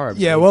than carbs.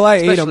 Yeah, well, I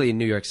ate 'em. Especially in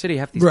New York City,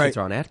 half these Right. kids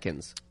are on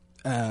Atkins.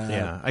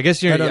 Yeah. I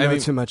guess you're. I don't know mean,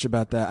 too much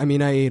about that. I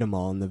mean, I ate them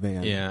all in the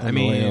van. Yeah, on I the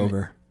way mean-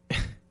 over.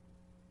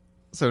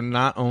 so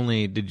not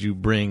only did you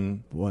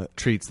bring What?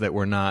 treats that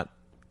were not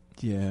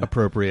Yeah.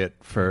 appropriate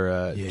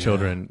for Yeah.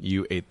 children,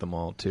 you ate them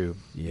all too.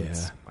 Yeah.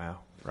 Wow.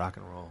 Rock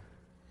and roll.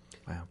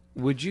 Wow.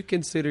 Would you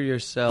consider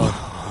yourself...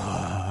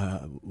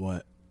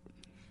 What?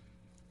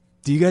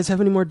 Do you guys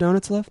have any more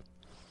donuts left?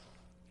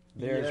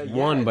 There's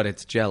one, but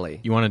it's jelly.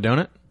 You want a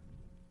donut?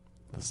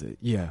 That's it.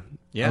 Yeah.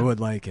 Yeah. I would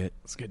like it.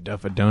 Let's get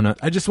Duff a donut.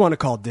 I just want to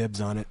call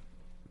dibs on it.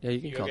 Yeah, you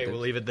can call Okay, it. we'll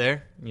leave it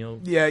there. You'll.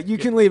 Yeah, you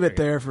can leave it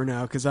there for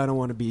now because I don't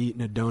want to be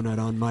eating a donut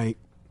on mic.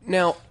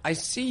 Now, I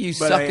see you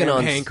But sucking I am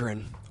on...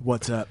 hankering.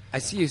 What's up? I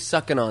see you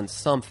sucking on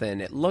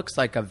something. It looks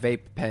like a vape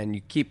pen.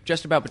 You keep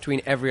just about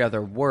between every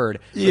other word.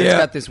 But It's Yeah.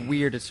 got this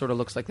weird... It sort of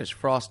looks like there's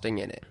frosting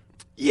in it.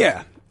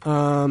 Yeah.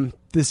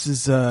 This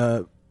is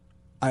a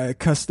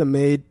custom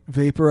made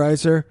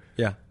vaporizer.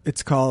 Yeah.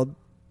 It's called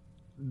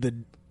the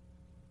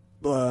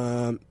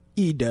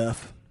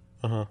E-Duff.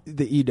 The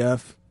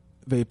E-Duff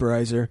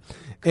vaporizer.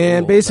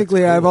 And Cool,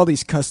 basically, that's I have cool. all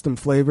these custom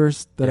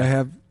flavors that I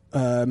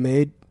have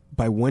made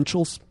by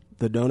Winchell's,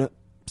 the donut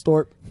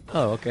store.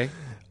 Oh, okay.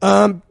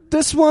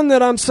 This one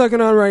that I'm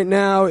sucking on right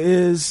now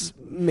is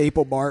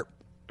Maple Bark.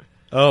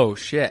 Oh,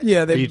 shit.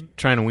 Yeah, Are they. you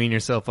trying to wean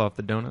yourself off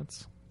the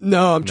donuts?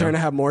 No, I'm trying to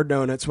have more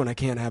donuts when I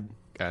can't have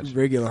Gotcha.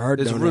 regular hard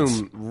This donuts.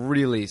 room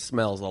really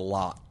smells a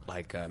lot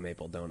like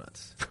maple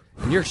donuts.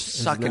 And you're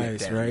sucking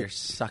nice, it down. right? You're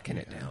sucking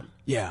it down.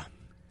 Yeah.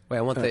 Wait,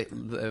 I want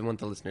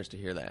the listeners to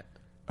hear that.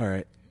 All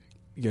right.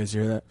 You guys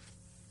hear that?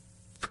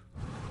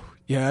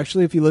 Yeah,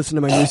 actually, if you listen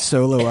to my new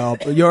solo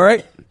album, you all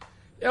right?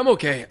 Yeah, I'm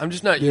okay. I'm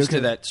just not used to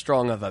okay? that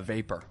strong of a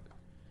vapor.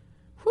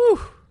 Whew.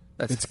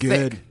 That's It's thick.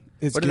 good.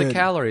 It's what are the good.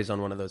 calories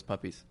on one of those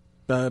puppies?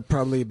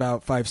 Probably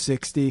about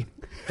 560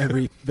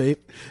 every vape.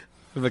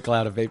 The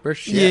cloud of vapor?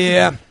 Shit.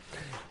 Yeah.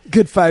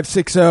 Good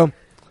 560.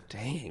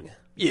 Dang.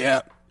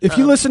 Yeah. If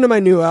you listen to my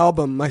new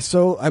album,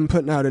 I'm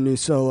putting out a new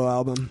solo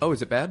album. Oh,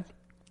 is it bad?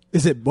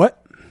 Is it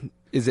what?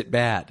 Is it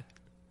bad?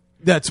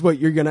 That's what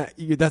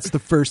that's the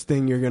first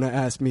thing you're going to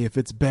ask me if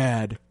it's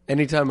bad.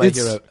 Anytime I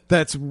hear a...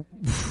 That's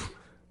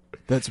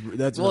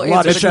That's Well, a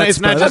lot of it's not- chutzpah. It's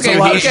not That's just a you.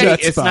 lot of It's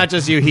chutzpah. not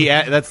just you.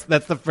 That's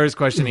the first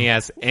question he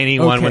asks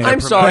anyone Okay. when they're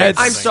I'm sorry. promoting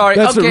I'm something. sorry.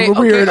 That's a okay,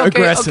 weird, okay,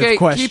 aggressive okay.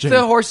 question. Keep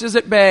the horses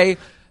at bay.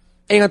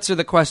 Answer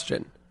the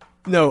question.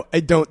 No, I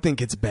don't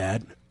think it's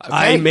bad.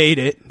 I made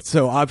it,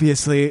 so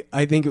obviously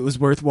I think it was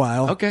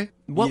worthwhile. Okay.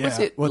 What was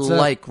Yeah. it What's that?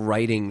 like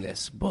writing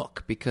this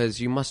book?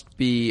 Because you must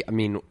be, I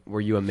mean,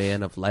 were you a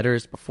man of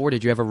letters before?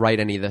 Did you ever write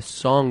any of the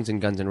songs in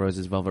Guns N'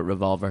 Roses Velvet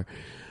Revolver?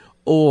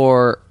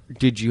 Or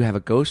did you have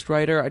a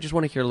ghostwriter? I just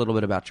want to hear a little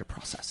bit about your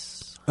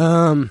process.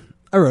 I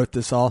wrote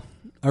this all.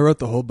 I wrote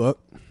the whole book.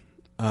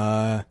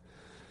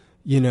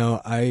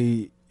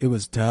 It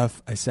was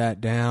tough. I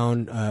sat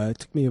down. It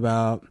took me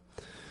about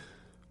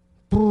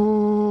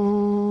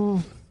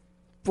 4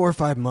 or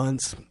 5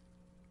 months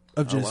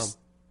of just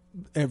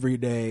every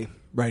day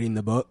writing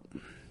the book.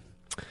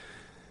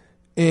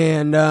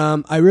 And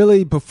I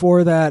really,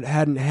 before that,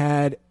 hadn't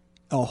had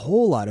a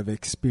whole lot of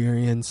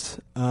experience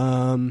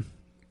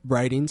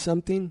writing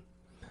something.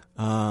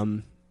 I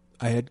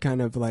had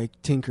kind of like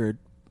tinkered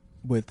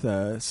with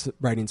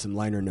writing some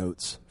liner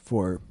notes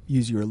for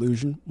Use Your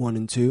Illusion 1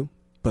 and 2,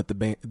 but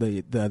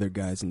the other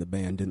guys in the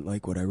band didn't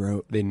like what I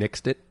wrote. They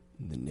nixed it.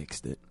 They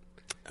nixed it.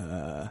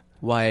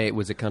 Why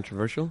was it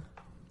controversial?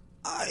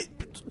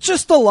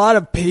 Just a lot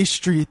of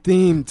pastry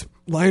themed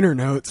liner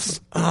notes.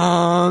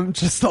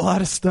 Just a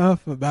lot of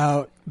stuff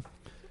about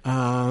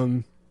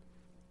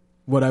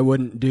what I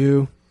wouldn't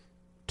do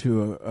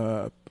to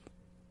a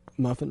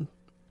muffin.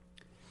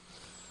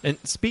 And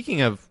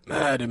speaking of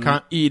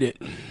Eat it.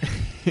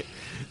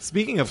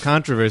 speaking of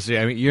controversy,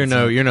 I mean you're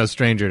no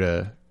stranger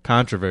to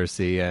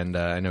controversy, and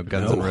I know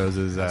Guns N'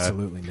 Roses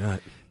Absolutely not.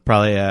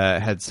 probably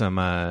had some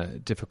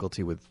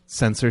difficulty with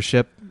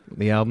censorship,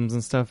 the albums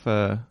and stuff.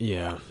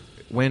 Yeah.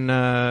 When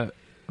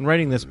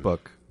writing this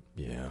book,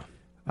 Yeah.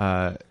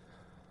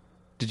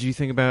 did you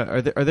think about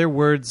are there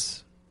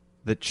words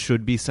that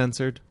should be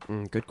censored?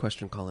 Good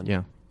question, Colin.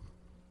 Yeah.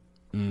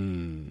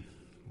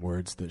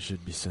 Words that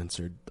should be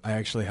censored. I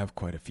actually have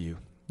quite a few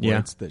Yeah.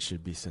 words that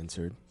should be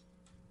censored.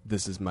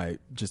 This is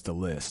just a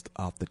list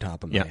off the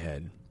top of my Yeah.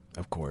 head,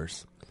 of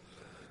course.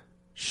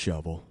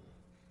 Shovel.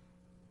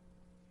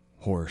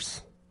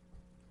 Horse.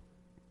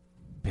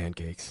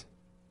 Pancakes.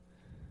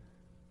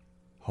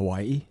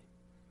 Hawaii.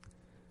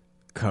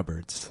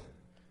 Cupboards.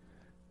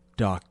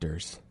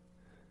 Doctors.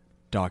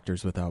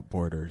 Doctors Without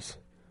Borders.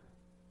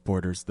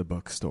 Borders the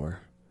Bookstore.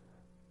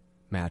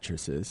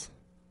 Mattresses.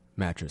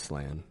 Mattress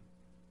Land.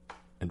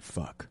 And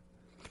fuck.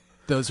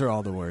 Those are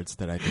all the words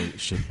that I think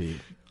should be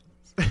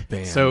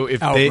banned. So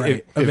if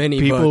outright if of any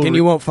people book, and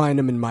you won't find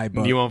them in my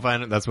book. you won't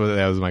find it. That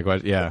was my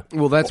question. Yeah.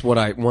 Well, that's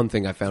one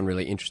thing I found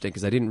really interesting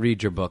because I didn't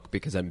read your book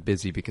because I'm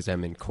busy because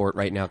I'm in court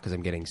right now because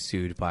I'm getting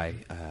sued by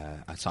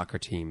a soccer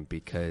team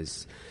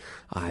because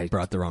I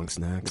brought the wrong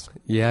snacks.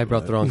 Yeah, I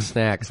brought the wrong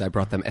snacks. I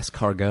brought them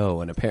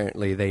escargot, and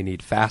apparently they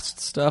need fast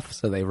stuff,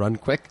 so they run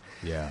quick.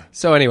 Yeah.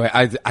 So anyway,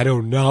 I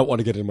do not want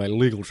to get into my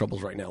legal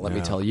troubles right now, let me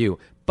No. tell you.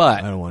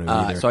 But I don't want to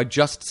either. so I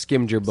just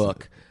skimmed your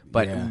book,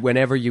 but yeah.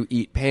 whenever you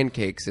eat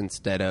pancakes,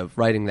 instead of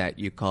writing that,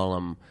 you call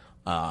them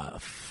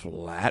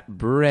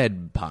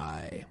flatbread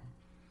pie.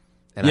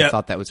 And I Yep.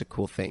 thought that was a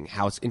cool thing.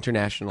 House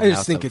International I just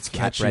House think of it's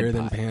Flatbread catchier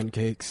than Pie.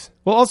 pancakes.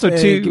 Well, also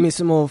Hey, too. give me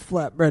some old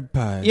flatbread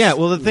pies. Yeah,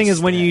 well, the thing is,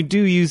 when Instead. you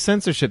do use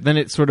censorship, then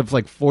it sort of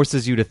like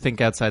forces you to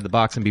think outside the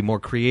box and be more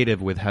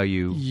creative with how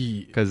you.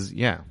 Because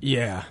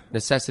Yeah.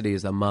 Necessity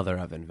is the mother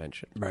of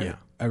invention. Right. Yeah.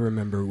 I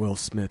remember Will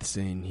Smith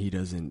saying he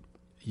doesn't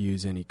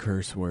use any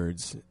curse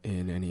words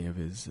in any of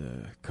his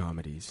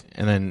comedies.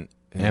 and then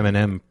Yeah.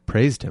 Eminem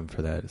praised him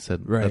for that.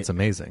 Said Right. that's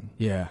amazing.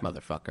 Yeah.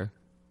 Motherfucker.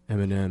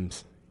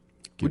 M&M's.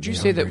 Get Would you me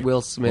say that hungry.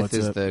 Will Smith What's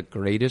is up? the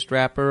greatest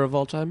rapper of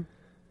all time?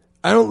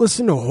 I don't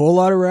listen to a whole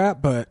lot of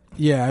rap, but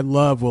yeah, I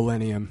love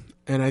Millennium,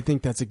 and I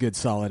think that's a good,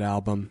 solid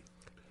album.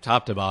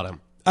 Top to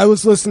bottom. I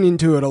was listening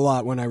to it a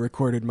lot when I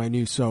recorded my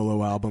new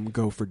solo album,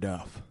 Go for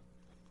Duff.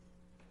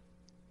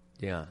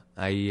 Yeah,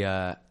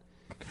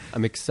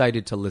 I'm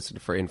excited to listen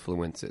for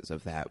influences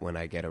of that when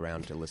I get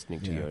around to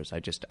listening to Yeah. yours.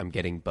 I'm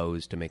getting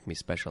Bose to make me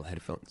special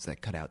headphones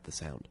that cut out the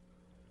sound.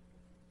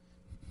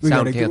 We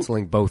Sound gotta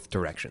canceling both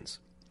directions.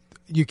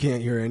 You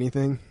can't hear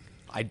anything.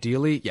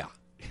 Ideally, yeah.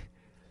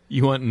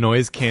 You want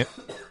noise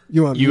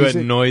You want You music?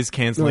 had noise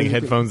canceling No, you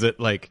can- headphones that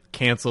like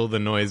cancel the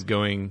noise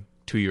going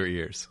to your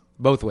ears.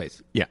 Both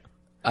ways. Yeah.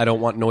 I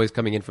don't want noise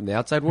coming in from the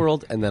outside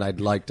world, and then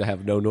I'd like to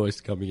have no noise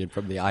coming in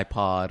from the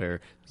iPod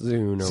or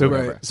Zune or So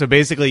whatever. so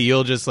basically,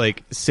 you'll just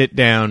like sit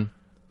down,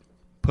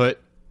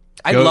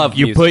 I love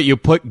music. you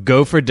put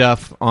Go for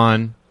Duff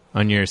on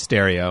your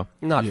stereo,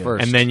 Not Yeah.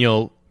 first. and then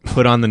you'll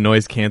put on the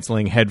noise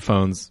canceling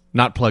headphones,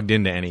 not plugged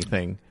into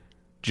anything,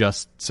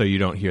 just so you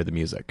don't hear the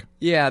music.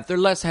 yeah, they're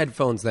less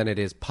headphones than it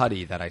is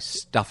putty that I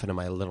stuff into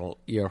my little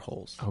ear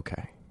holes.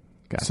 Okay,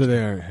 gotcha. So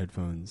they aren't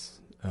headphones.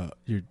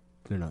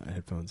 They're not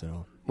headphones at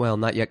all. Well,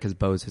 not yet because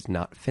Bose has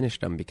not finished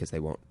them because they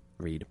won't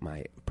read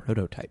my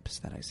prototypes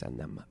that I send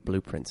them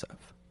blueprints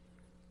of.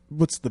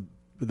 What's the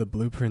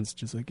blueprints?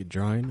 Just like a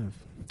drawing of.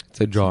 It's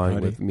a drawing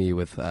Somebody. with me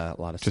with a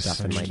lot of just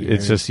stuff in my ear.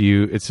 it's just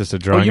you. It's just a Oh,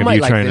 drawing you of might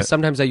you like trying this. to.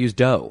 Sometimes I use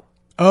dough.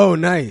 Oh,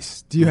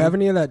 nice. Do you have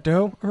any of that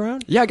dough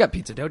around? Yeah, I got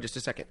pizza dough. Just a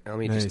second. Let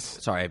me Nice.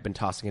 just. Sorry, I've been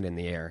tossing it in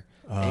the air.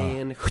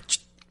 And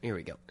here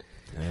we go.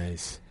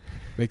 Nice.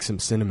 Make some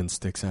cinnamon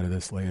sticks out of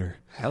this later.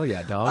 Hell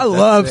yeah, dog. I That's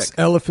love sick.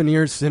 elephant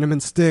ear cinnamon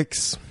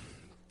sticks.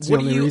 It's the What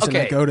do only you- reason I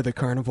okay. go to the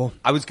carnival.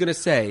 I was gonna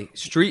say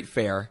street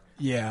fair.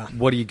 Yeah.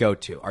 What do you go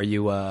to? Are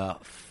you a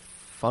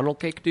funnel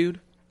cake dude?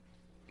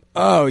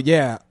 Oh,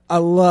 yeah. I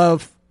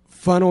love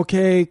funnel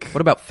cake.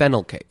 What about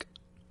fennel cake?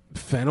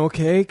 Fennel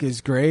cake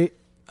is great.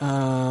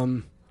 I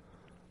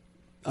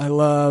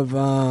love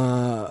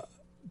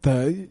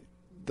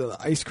the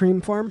ice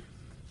cream farm.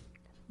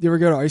 You ever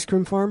go to ice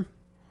cream farm?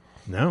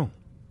 No.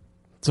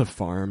 It's a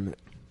farm that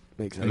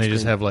makes ice And they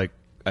just cream. have like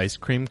ice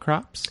cream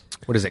crops?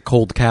 What is it?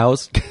 Cold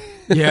cows?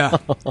 Yeah.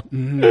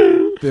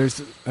 Mhm.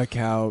 There's a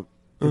cow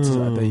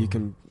that you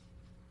can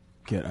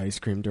get ice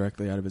cream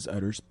directly out of his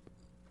udders.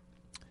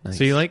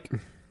 So you like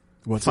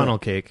What's funnel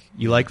up? cake.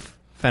 You like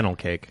fennel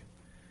cake.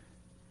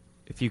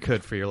 If you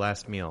could, for your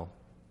last meal,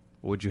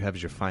 what would you have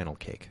as your final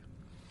cake?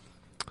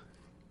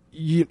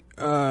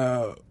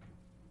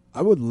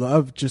 I would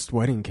love just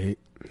wedding cake.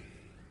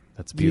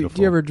 That's Do you- beautiful.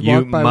 do you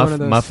ever walk by one of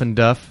those- muffin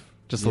duff?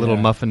 Just a little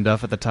Yeah. muffin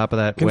duff at the top of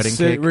that wedding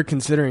cake? We're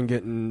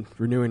considering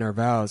renewing our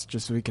vows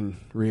just so we can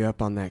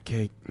re-up on that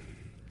cake.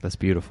 That's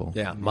beautiful.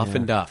 Yeah,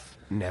 muffin Yeah. duff.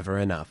 Never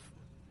enough.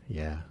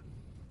 Yeah.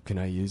 Can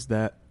I use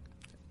that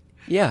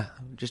Yeah,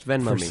 just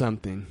Venmo for me.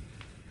 something?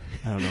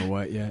 I don't know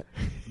what yet.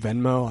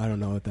 Venmo? I don't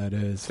know what that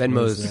is. What is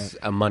Venmo's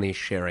that? a money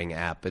sharing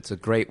app. It's a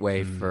great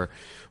way for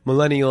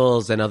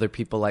millennials and other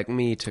people like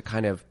me to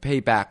kind of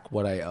pay back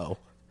what I owe.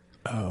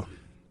 Oh.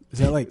 Is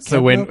that like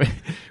So Kempo?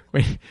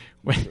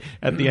 when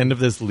at the end of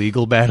this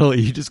legal battle, are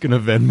you just going to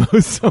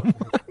Venmo someone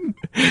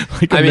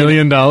like I $1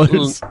 mean,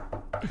 million?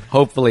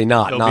 Hopefully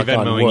not. They'll knock be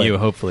on Venmoing wood. you,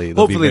 hopefully.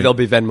 They'll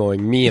be Venmoing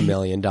me $1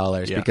 million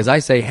Yeah. because I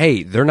say,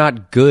 hey, they're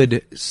not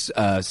good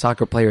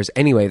soccer players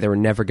anyway. They were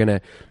never going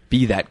to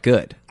be that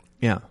good.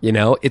 Yeah. You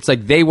know, it's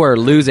like they were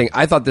losing.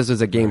 I thought this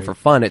was a game for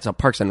fun. It's a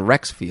Parks and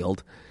Recs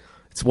field.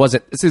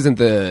 This isn't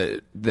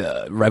the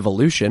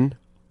Revolution.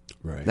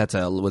 Right.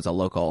 Was a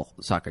local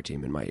soccer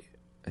team in my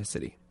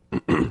city.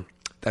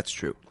 That's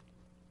true.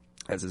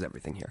 As is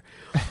everything here.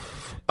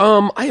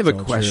 I have a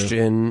all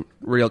question,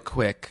 real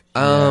quick.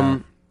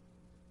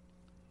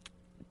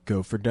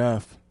 Go for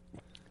Duff.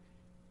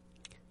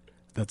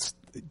 That's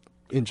an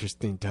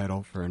interesting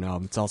title for an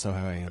album. It's also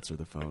how I answer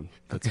the phone.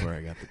 That's where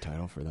I got the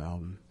title for the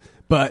album.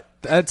 But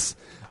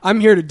I'm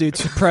here to do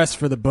press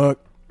for the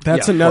book.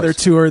 That's Yeah, of another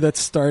course. tour that's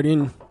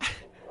starting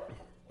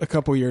a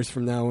couple years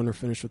from now when we're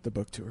finished with the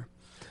book tour.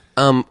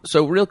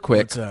 So real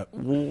quick, What's up?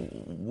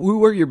 who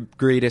were your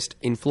greatest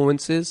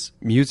influences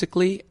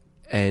musically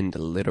and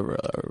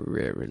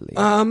literarily?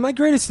 My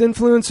greatest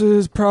influence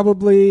is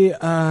probably,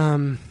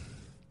 probably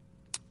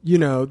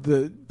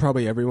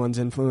everyone's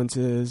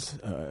influences.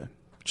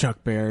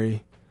 Chuck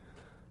Berry,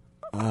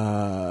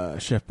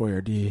 Chef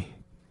Boyardee,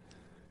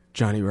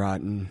 Johnny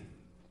Rotten,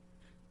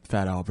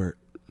 Fat Albert,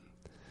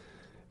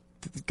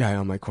 the guy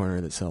on my corner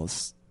that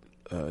sells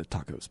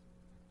tacos,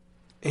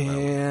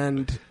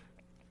 and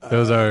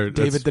Those are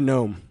David the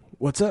Gnome.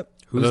 What's up?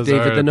 Who's those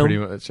David are the Gnome? Pretty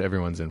much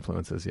everyone's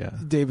influences, yeah.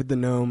 David the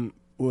Gnome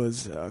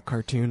was a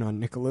cartoon on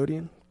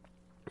Nickelodeon.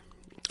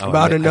 Oh,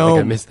 about I a think I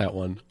gnome. missed that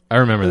one. I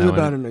remember It was that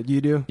about one.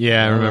 you do?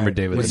 Yeah, I All remember right.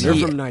 David Was the You're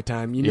he- Gnome. from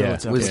Nighttime. You know Yeah.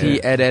 what's up. Was there.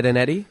 he Ed, and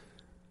Eddie?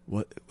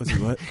 What was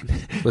he? What?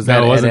 Was that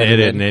No, it wasn't Ed,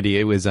 Ed, and Eddie.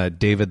 It was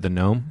David the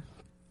Gnome.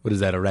 What is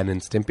that, a Ren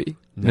and Stimpy?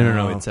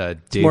 No. It's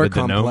It's more David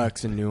the Gnome.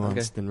 complex and nuanced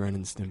Okay. than Ren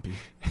and Stimpy.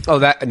 Oh,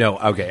 that no.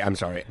 Okay, I'm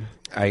sorry.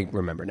 I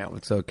remember now.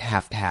 It's a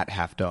half cat,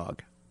 half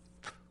dog.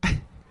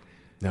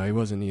 No, he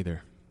wasn't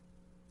either.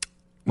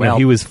 Well, Well-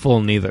 he was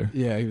full neither.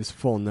 Yeah, he was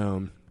full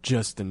gnome,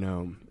 just a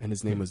gnome, and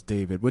his name was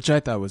David, which I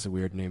thought was a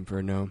weird name for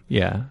a gnome.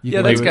 Yeah. You Yeah,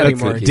 can that's make it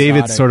kinda more kooky.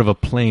 David's exotic, sort of a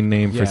plain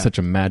name for Yeah. such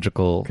a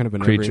magical kind of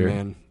an creature.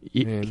 everyman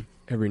name,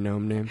 every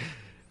gnome name.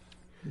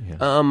 Yeah.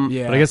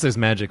 Yeah, But I guess there's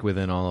magic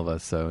within all of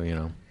us, so,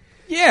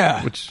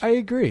 yeah, which- I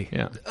agree.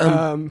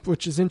 yeah.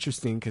 Which is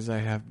interesting because I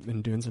have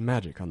been doing some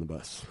magic on the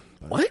bus.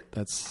 But What?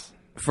 That's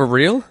For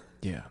real?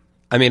 yeah,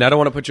 I mean, I don't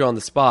want to put you on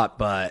the spot,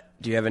 but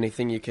do you have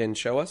anything you can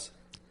show us?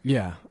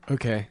 yeah.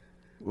 Okay,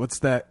 what's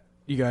that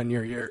you got in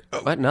your ear?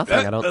 Oh, What?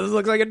 Nothing. I don't. this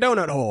looks like a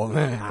donut hole.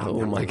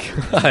 Oh my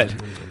god!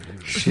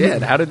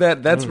 Shit! How did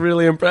that? That's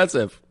really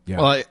impressive. Yeah.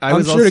 Well, I I'm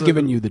was sure to also-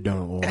 giving you the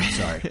donut hole. I'm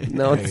sorry.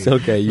 No, it's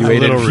okay. You I'm a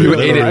ate it. little You rude.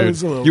 ate I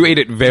was a it. little- You ate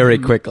it very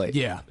quickly.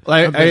 Yeah,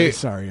 I I'm very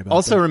sorry about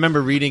also that.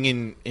 remember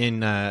reading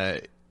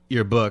in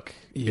your book.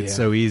 Yeah. It's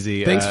so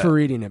easy. Thanks for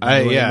reading it.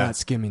 By the way, yeah. not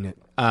skimming it.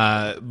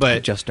 But I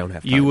just don't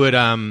have time. you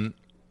would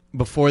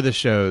before the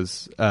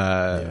shows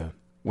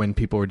when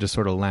people were just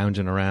sort of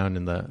lounging around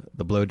in the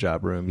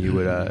blowjob room, you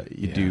would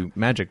you do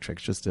magic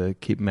tricks just to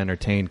keep them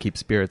entertained, keep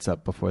spirits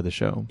up before the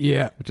show.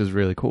 Yeah, Which is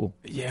really cool.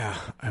 yeah.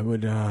 I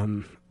would,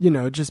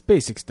 just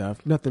basic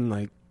stuff. Nothing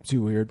like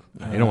too weird.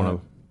 You don't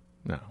want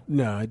to. No.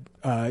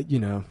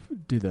 No,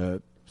 do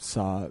the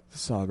saw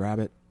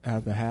rabbit out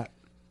of the hat.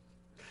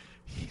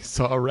 You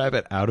saw a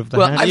rabbit out of the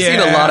Well, hat? I've seen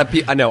a lot of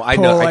people. I know. I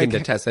Pull, can like-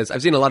 detest this.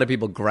 I've seen a lot of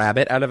people grab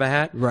it out of a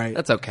hat. Right.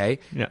 That's okay.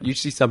 Yeah. You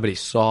see somebody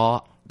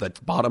saw the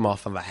bottom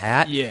off of a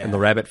hat, Yeah. and the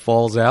rabbit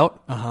falls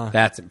out. Uh-huh.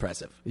 That's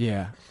impressive.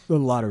 Yeah, a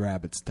lot of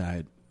rabbits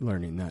died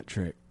learning that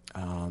trick.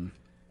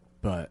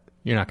 But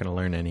You're not going to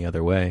learn any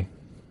other way.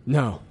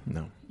 no,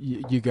 No.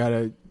 you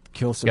gotta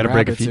kill some Gotta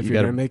break a rabbits few. if you you're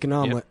gotta gonna make an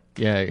omelet,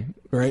 Yeah.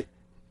 right?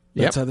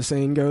 Yep. That's how the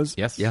saying goes.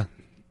 Yes. Yeah.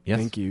 Yes.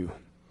 Thank you.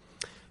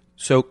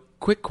 So,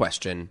 quick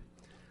question.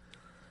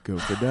 Go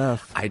for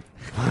Duff.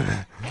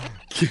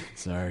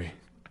 Sorry.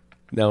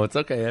 No, it's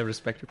okay. I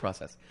respect your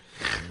process.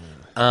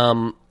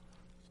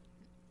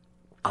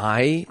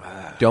 I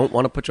don't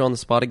want to put you on the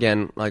spot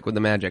again, like with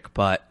the magic,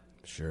 but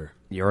Sure.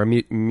 you're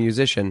a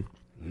musician.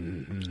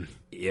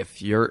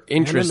 If you're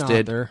interested,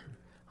 And an author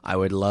I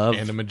would love.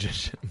 And a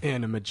magician.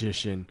 and a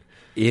magician.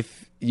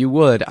 If you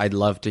would, I'd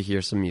love to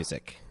hear some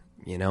music.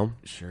 You know,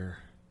 Sure.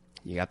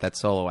 you got that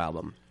solo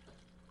album.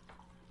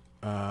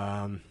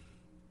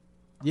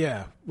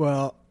 Yeah.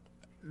 Well,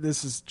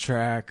 this is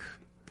track.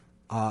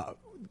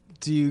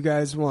 Do you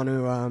guys want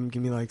to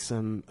give me like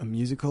a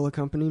musical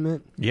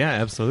accompaniment? Yeah,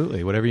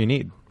 absolutely. Whatever you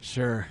need.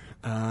 Sure.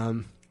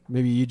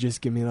 Maybe you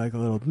just give me like a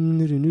little and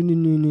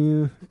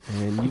you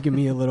give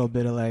me a little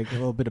bit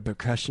of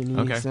percussion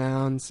Okay.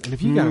 sounds. And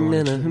if you got one,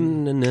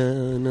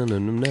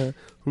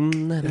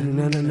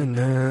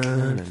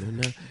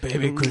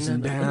 baby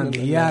cruising down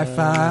the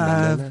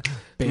I-5,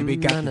 baby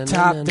got the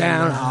top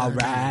down, all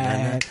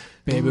right.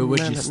 Baby, would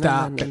you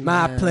stop at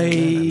my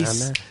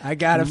place? I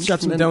gotta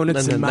shove some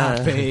donuts in my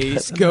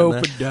face. Go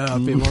for Duff,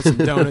 he wants some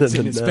donuts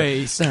in his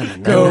face.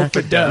 Go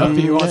for Duff,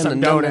 he wants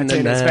some donuts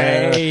in his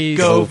face.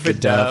 Go for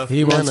Duff.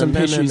 He wants some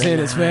tissues in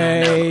his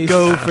face.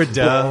 Go for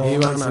Duff. He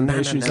wants some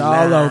tissues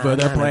all over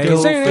the place.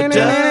 Go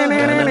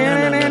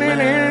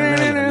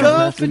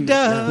for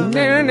Duff.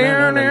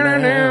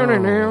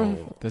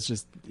 That's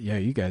just, yeah,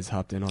 you guys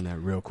hopped in on that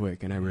real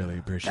quick, and I really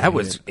appreciate That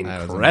was it.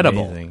 That was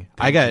incredible. amazing.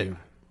 you.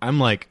 I'm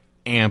like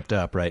amped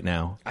up right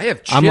now. I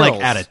have I'm like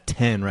chills. at a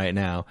 10 right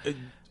now.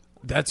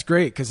 That's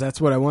great, because that's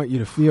what I want you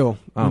to feel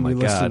Oh when my you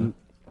God. listen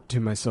to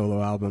my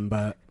solo album.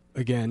 But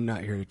again,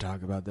 not here to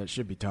talk about that.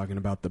 Should be talking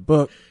about the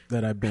book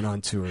that I've been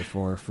on tour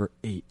for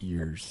 8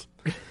 years.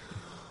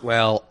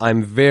 Well,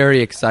 I'm very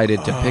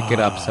excited to pick it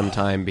up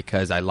sometime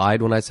because I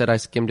lied when I said I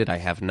skimmed it. I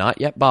have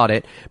not yet bought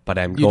it, but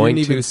I'm going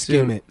didn't to even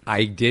skim it.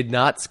 I did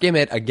not skim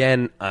it.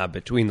 Again,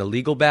 between the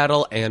legal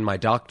battle and my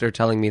doctor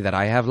telling me that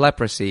I have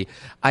leprosy,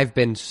 I've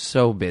been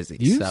so busy.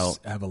 You So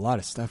have a lot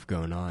of stuff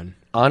going on.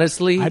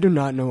 honestly, I do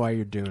not know why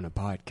you're doing a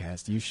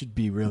podcast. You should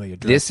be really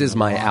addressing this is a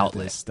my lot of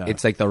outlet. this stuff.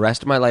 It's like the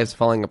rest of my life's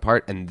falling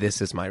apart, and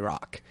this is my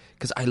rock.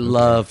 Because I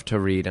love to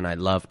read, and I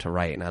love to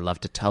write, and I love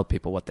to tell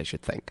people what they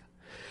should think.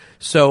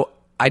 So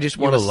I just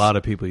You want have to a lot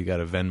of people you got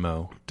to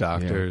Venmo.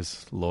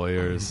 Doctors,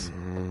 lawyers.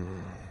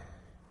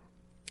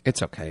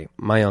 It's okay.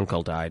 My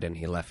uncle died, and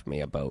he left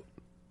me a boat.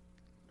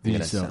 I'm Did you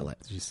gonna sell it.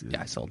 did you sell-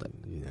 Yeah, I sold it.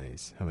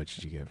 Nice. How much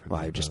did you get from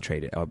Well, that I just boat?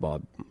 traded. I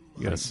bought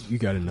You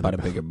got another bought a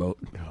boat. bigger boat.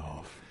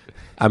 Oh,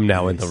 I'm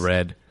now in the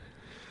red.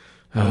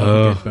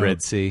 Oh, good boat.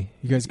 Red Sea.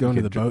 you guys going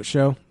to the boat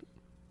show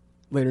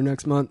later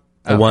next month?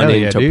 The Oh, one hell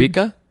in yeah, dude.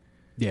 Topeka?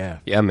 Yeah.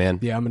 Yeah, man.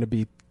 Yeah, I'm going to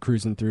be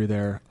cruising through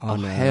there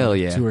on Oh, hell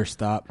yeah. tour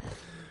stop,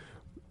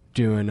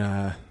 doing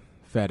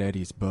Fat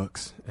Eddie's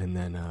books, and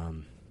then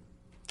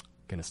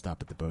going to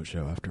stop at the boat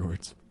show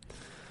afterwards.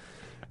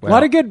 Well, A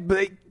lot of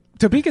good.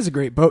 Topeka's a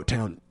great boat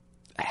town.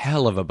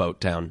 hell of a boat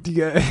town. Do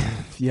you guys,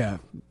 yeah.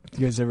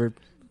 Do you guys ever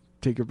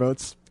take your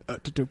boats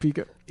out to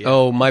Topeka?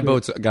 Oh, my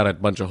boat's got a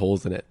bunch of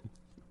holes in it.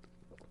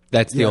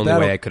 That's the Yeah, only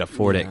that'll- way I could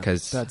afford it yeah,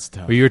 because that's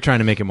tough. Well, you were trying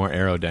to make it more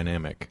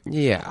aerodynamic.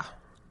 yeah,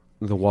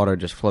 the water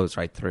just flows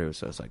right through,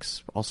 so it's like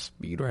I'll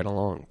speed right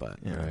along. But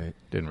Yeah. Right.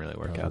 Didn't really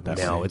work out Probably.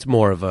 that no, way. it's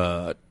more of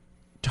a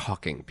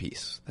talking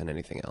piece than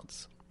anything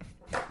else.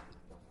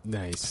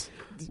 Nice.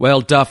 Well,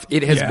 Duff,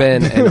 it has Yeah.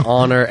 been an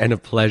honor and a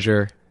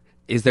pleasure.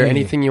 Is there Hey.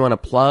 anything you want to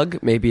plug?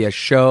 Maybe a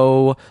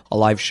show, a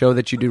live show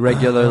that you do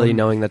regularly,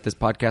 knowing that this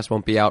podcast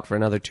won't be out for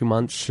another 2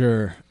 months?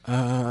 Sure.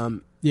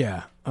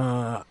 Yeah.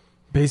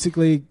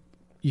 Basically,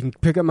 you can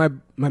pick up my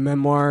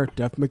memoir,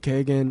 Duff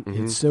McKagan.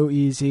 It's so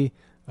easy.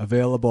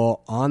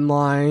 Available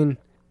online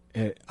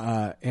at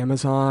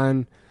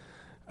Amazon.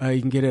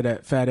 You can get it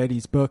at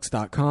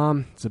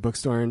fateddiesbooks.com. It's a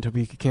bookstore in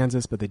Topeka,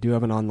 Kansas, but they do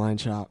have an online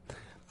shop.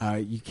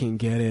 You can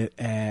get it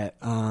at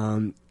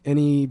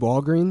any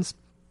Walgreens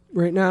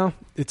right now.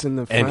 It's in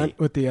the front Any.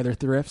 with the other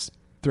thrift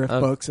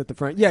books at the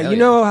front. Yeah, hell you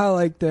yeah. know how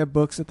like they have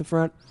books at the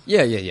front?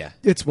 Yeah.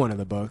 It's one of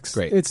the books.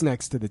 Great. It's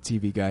next to the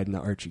TV Guide and the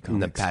Archie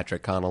And the comics.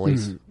 Patrick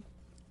Connolly's.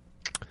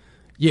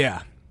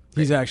 Yeah.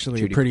 He's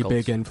actually Judy a pretty Pickles.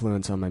 big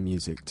influence on my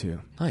music, too.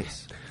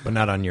 Nice. But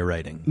not on your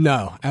writing.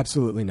 No,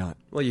 absolutely not.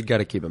 Well, you got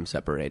to keep them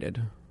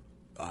separated.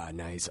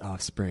 Nice.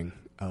 Offspring.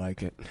 I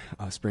like it.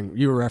 Offspring.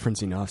 You were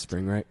referencing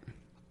Offspring, right?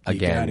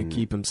 Again. You gotta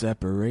keep them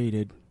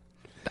separated.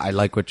 I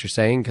like what you're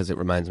saying because it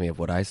reminds me of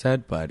what I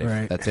said, but if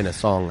Right. that's in a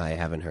song, I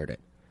haven't heard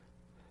it.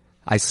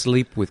 I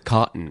sleep with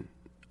cotton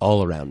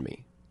all around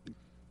me.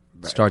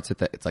 Starts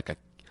at it's like a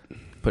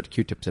put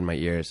Q-tips in my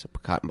ears,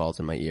 put cotton balls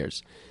in my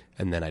ears,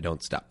 and then I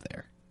don't stop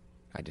there.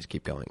 I just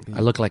keep going. I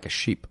look like a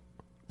sheep.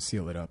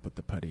 Seal it up with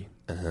the putty.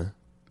 Uh-huh.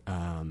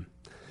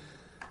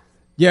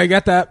 Yeah, I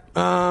got that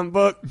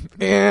book,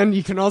 and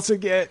you can also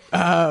get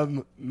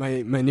my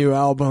new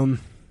album,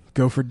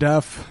 Go for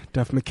Duff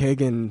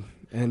McKagan,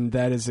 and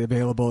that is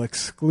available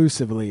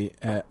exclusively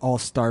at all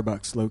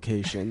Starbucks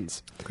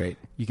locations. Great.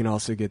 You can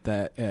also get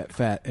that at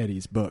Fat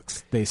Eddie's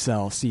Books. They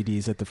sell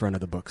CDs at the front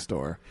of the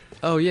bookstore.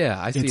 Oh,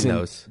 yeah, I've seen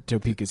those.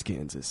 Topeka's,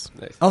 Kansas.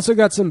 Nice. Also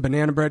got some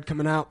banana bread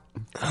coming out.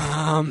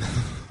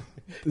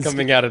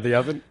 Coming out of the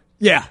oven?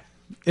 Yeah.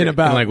 In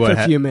about like what,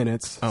 a few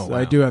minutes. Oh, so wow.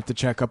 I do have to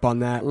check up on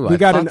that. Ooh, we I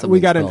got thought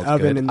we got something an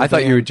smells oven good. in the I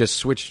thought you van. had just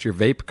switched your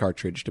vape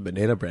cartridge to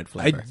banana bread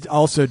flavor. I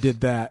also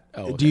did that.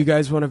 Oh, okay. Do you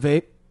guys want to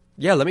vape?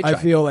 Yeah, let me try. I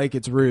feel like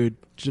it's rude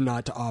to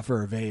not to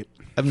offer a vape.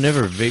 I've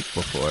never vaped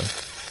before.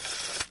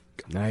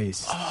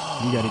 Nice.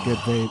 You got a good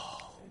vape.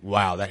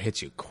 Wow, that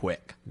hits you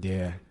quick.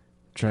 Yeah.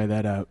 Try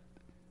that out.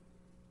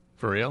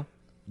 For real?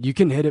 You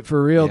can hit it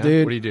for real, Yeah?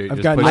 dude. What do you do? I've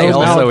Just got push no it? I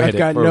also mouth. hit I've it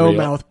got for no real.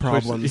 mouth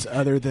problems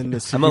other than the I'm a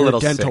severe little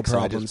dental sick, so I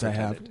problems just I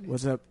have. pretended.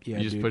 What's up? Yeah,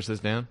 You just dude. push this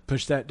down?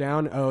 Push that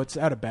down. Oh, it's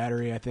out of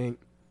battery, I think.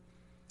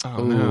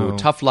 Oh, Ooh,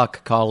 tough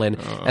luck, Colin.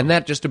 And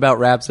that just about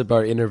wraps up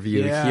our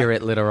interview Yeah. here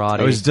at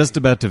Literati. I was just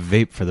about to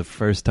vape for the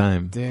first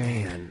time.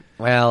 Damn.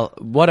 Well,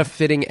 what a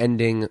fitting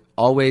ending,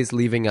 always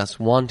leaving us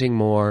wanting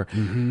more.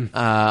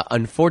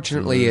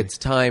 Unfortunately, it's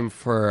time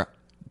for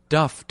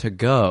Duff to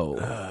go.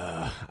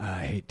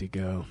 I hate to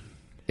go.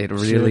 It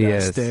really should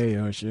is. I stay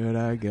or should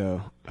I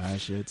go? I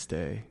should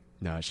stay.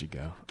 No, I should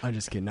go. I'm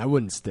just kidding. I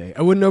wouldn't stay.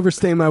 I wouldn't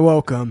overstay my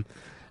welcome.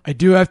 I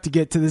do have to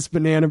get to this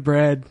banana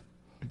bread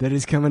that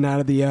is coming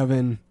out of the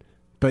oven,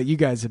 but you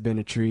guys have been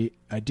a treat.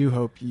 I do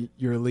hope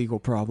your legal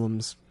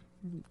problems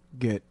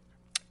get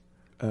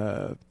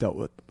dealt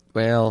with.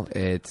 Well,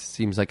 it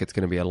seems like it's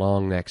going to be a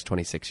long next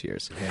 26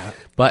 years. Yeah.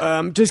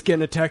 But Just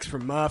getting a text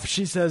from Muff.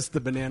 She says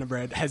the banana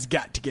bread has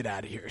got to get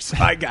out of here, so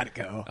I got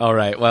to go. all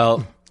right,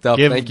 well, Duff,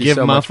 Give thank you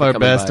so much Muff for our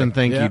coming best by. and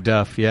thank Yeah. you,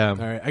 Duff. Yeah. All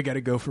right, I got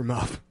to go for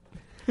Muff.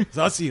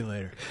 So I'll see you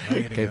later. I got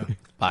to Okay, go.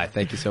 bye.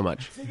 Thank you so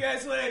much. See you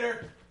guys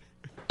later.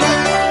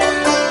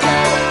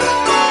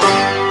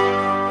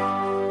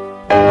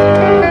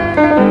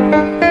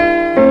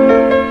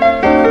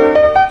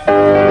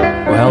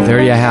 Well,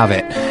 there you have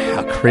it.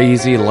 A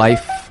crazy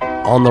life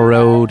on the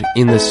road,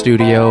 in the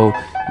studio,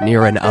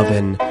 near an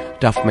oven.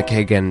 Duff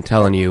McKagan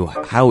telling you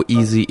how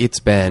easy it's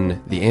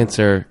been. The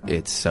answer,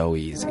 it's so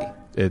easy.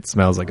 It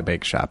smells like a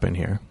bake shop in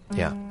here.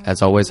 Yeah.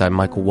 As always, I'm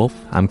Michael Wolf.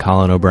 I'm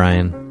Colin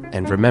O'Brien.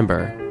 And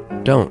remember,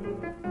 don't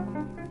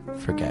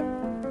forget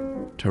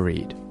to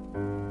read.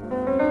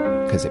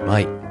 Because it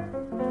might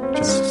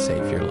just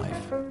save your life.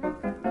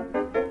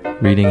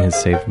 Reading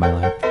has saved my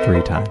life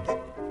 3 times.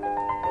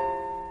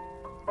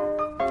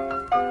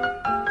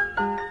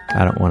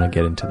 I don't want to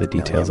get into the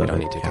details we of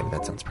don't it. need to get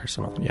that sounds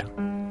personal. Yeah.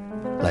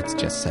 Let's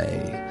just say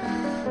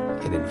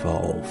it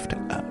involved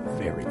a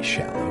very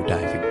shallow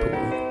diving pool.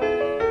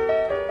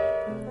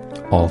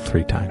 All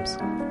 3 times.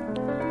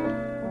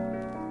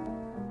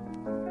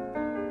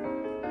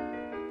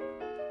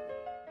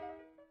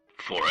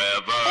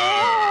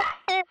 Forever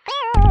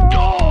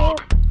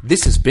Dog.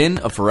 This has been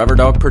a Forever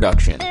Dog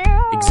production.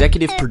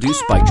 Executive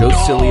produced by Joe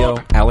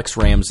Cilio, Alex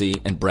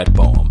Ramsey, and Brett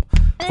Boehm.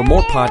 For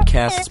more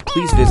podcasts,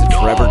 please visit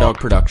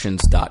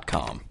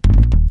foreverdogproductions.com.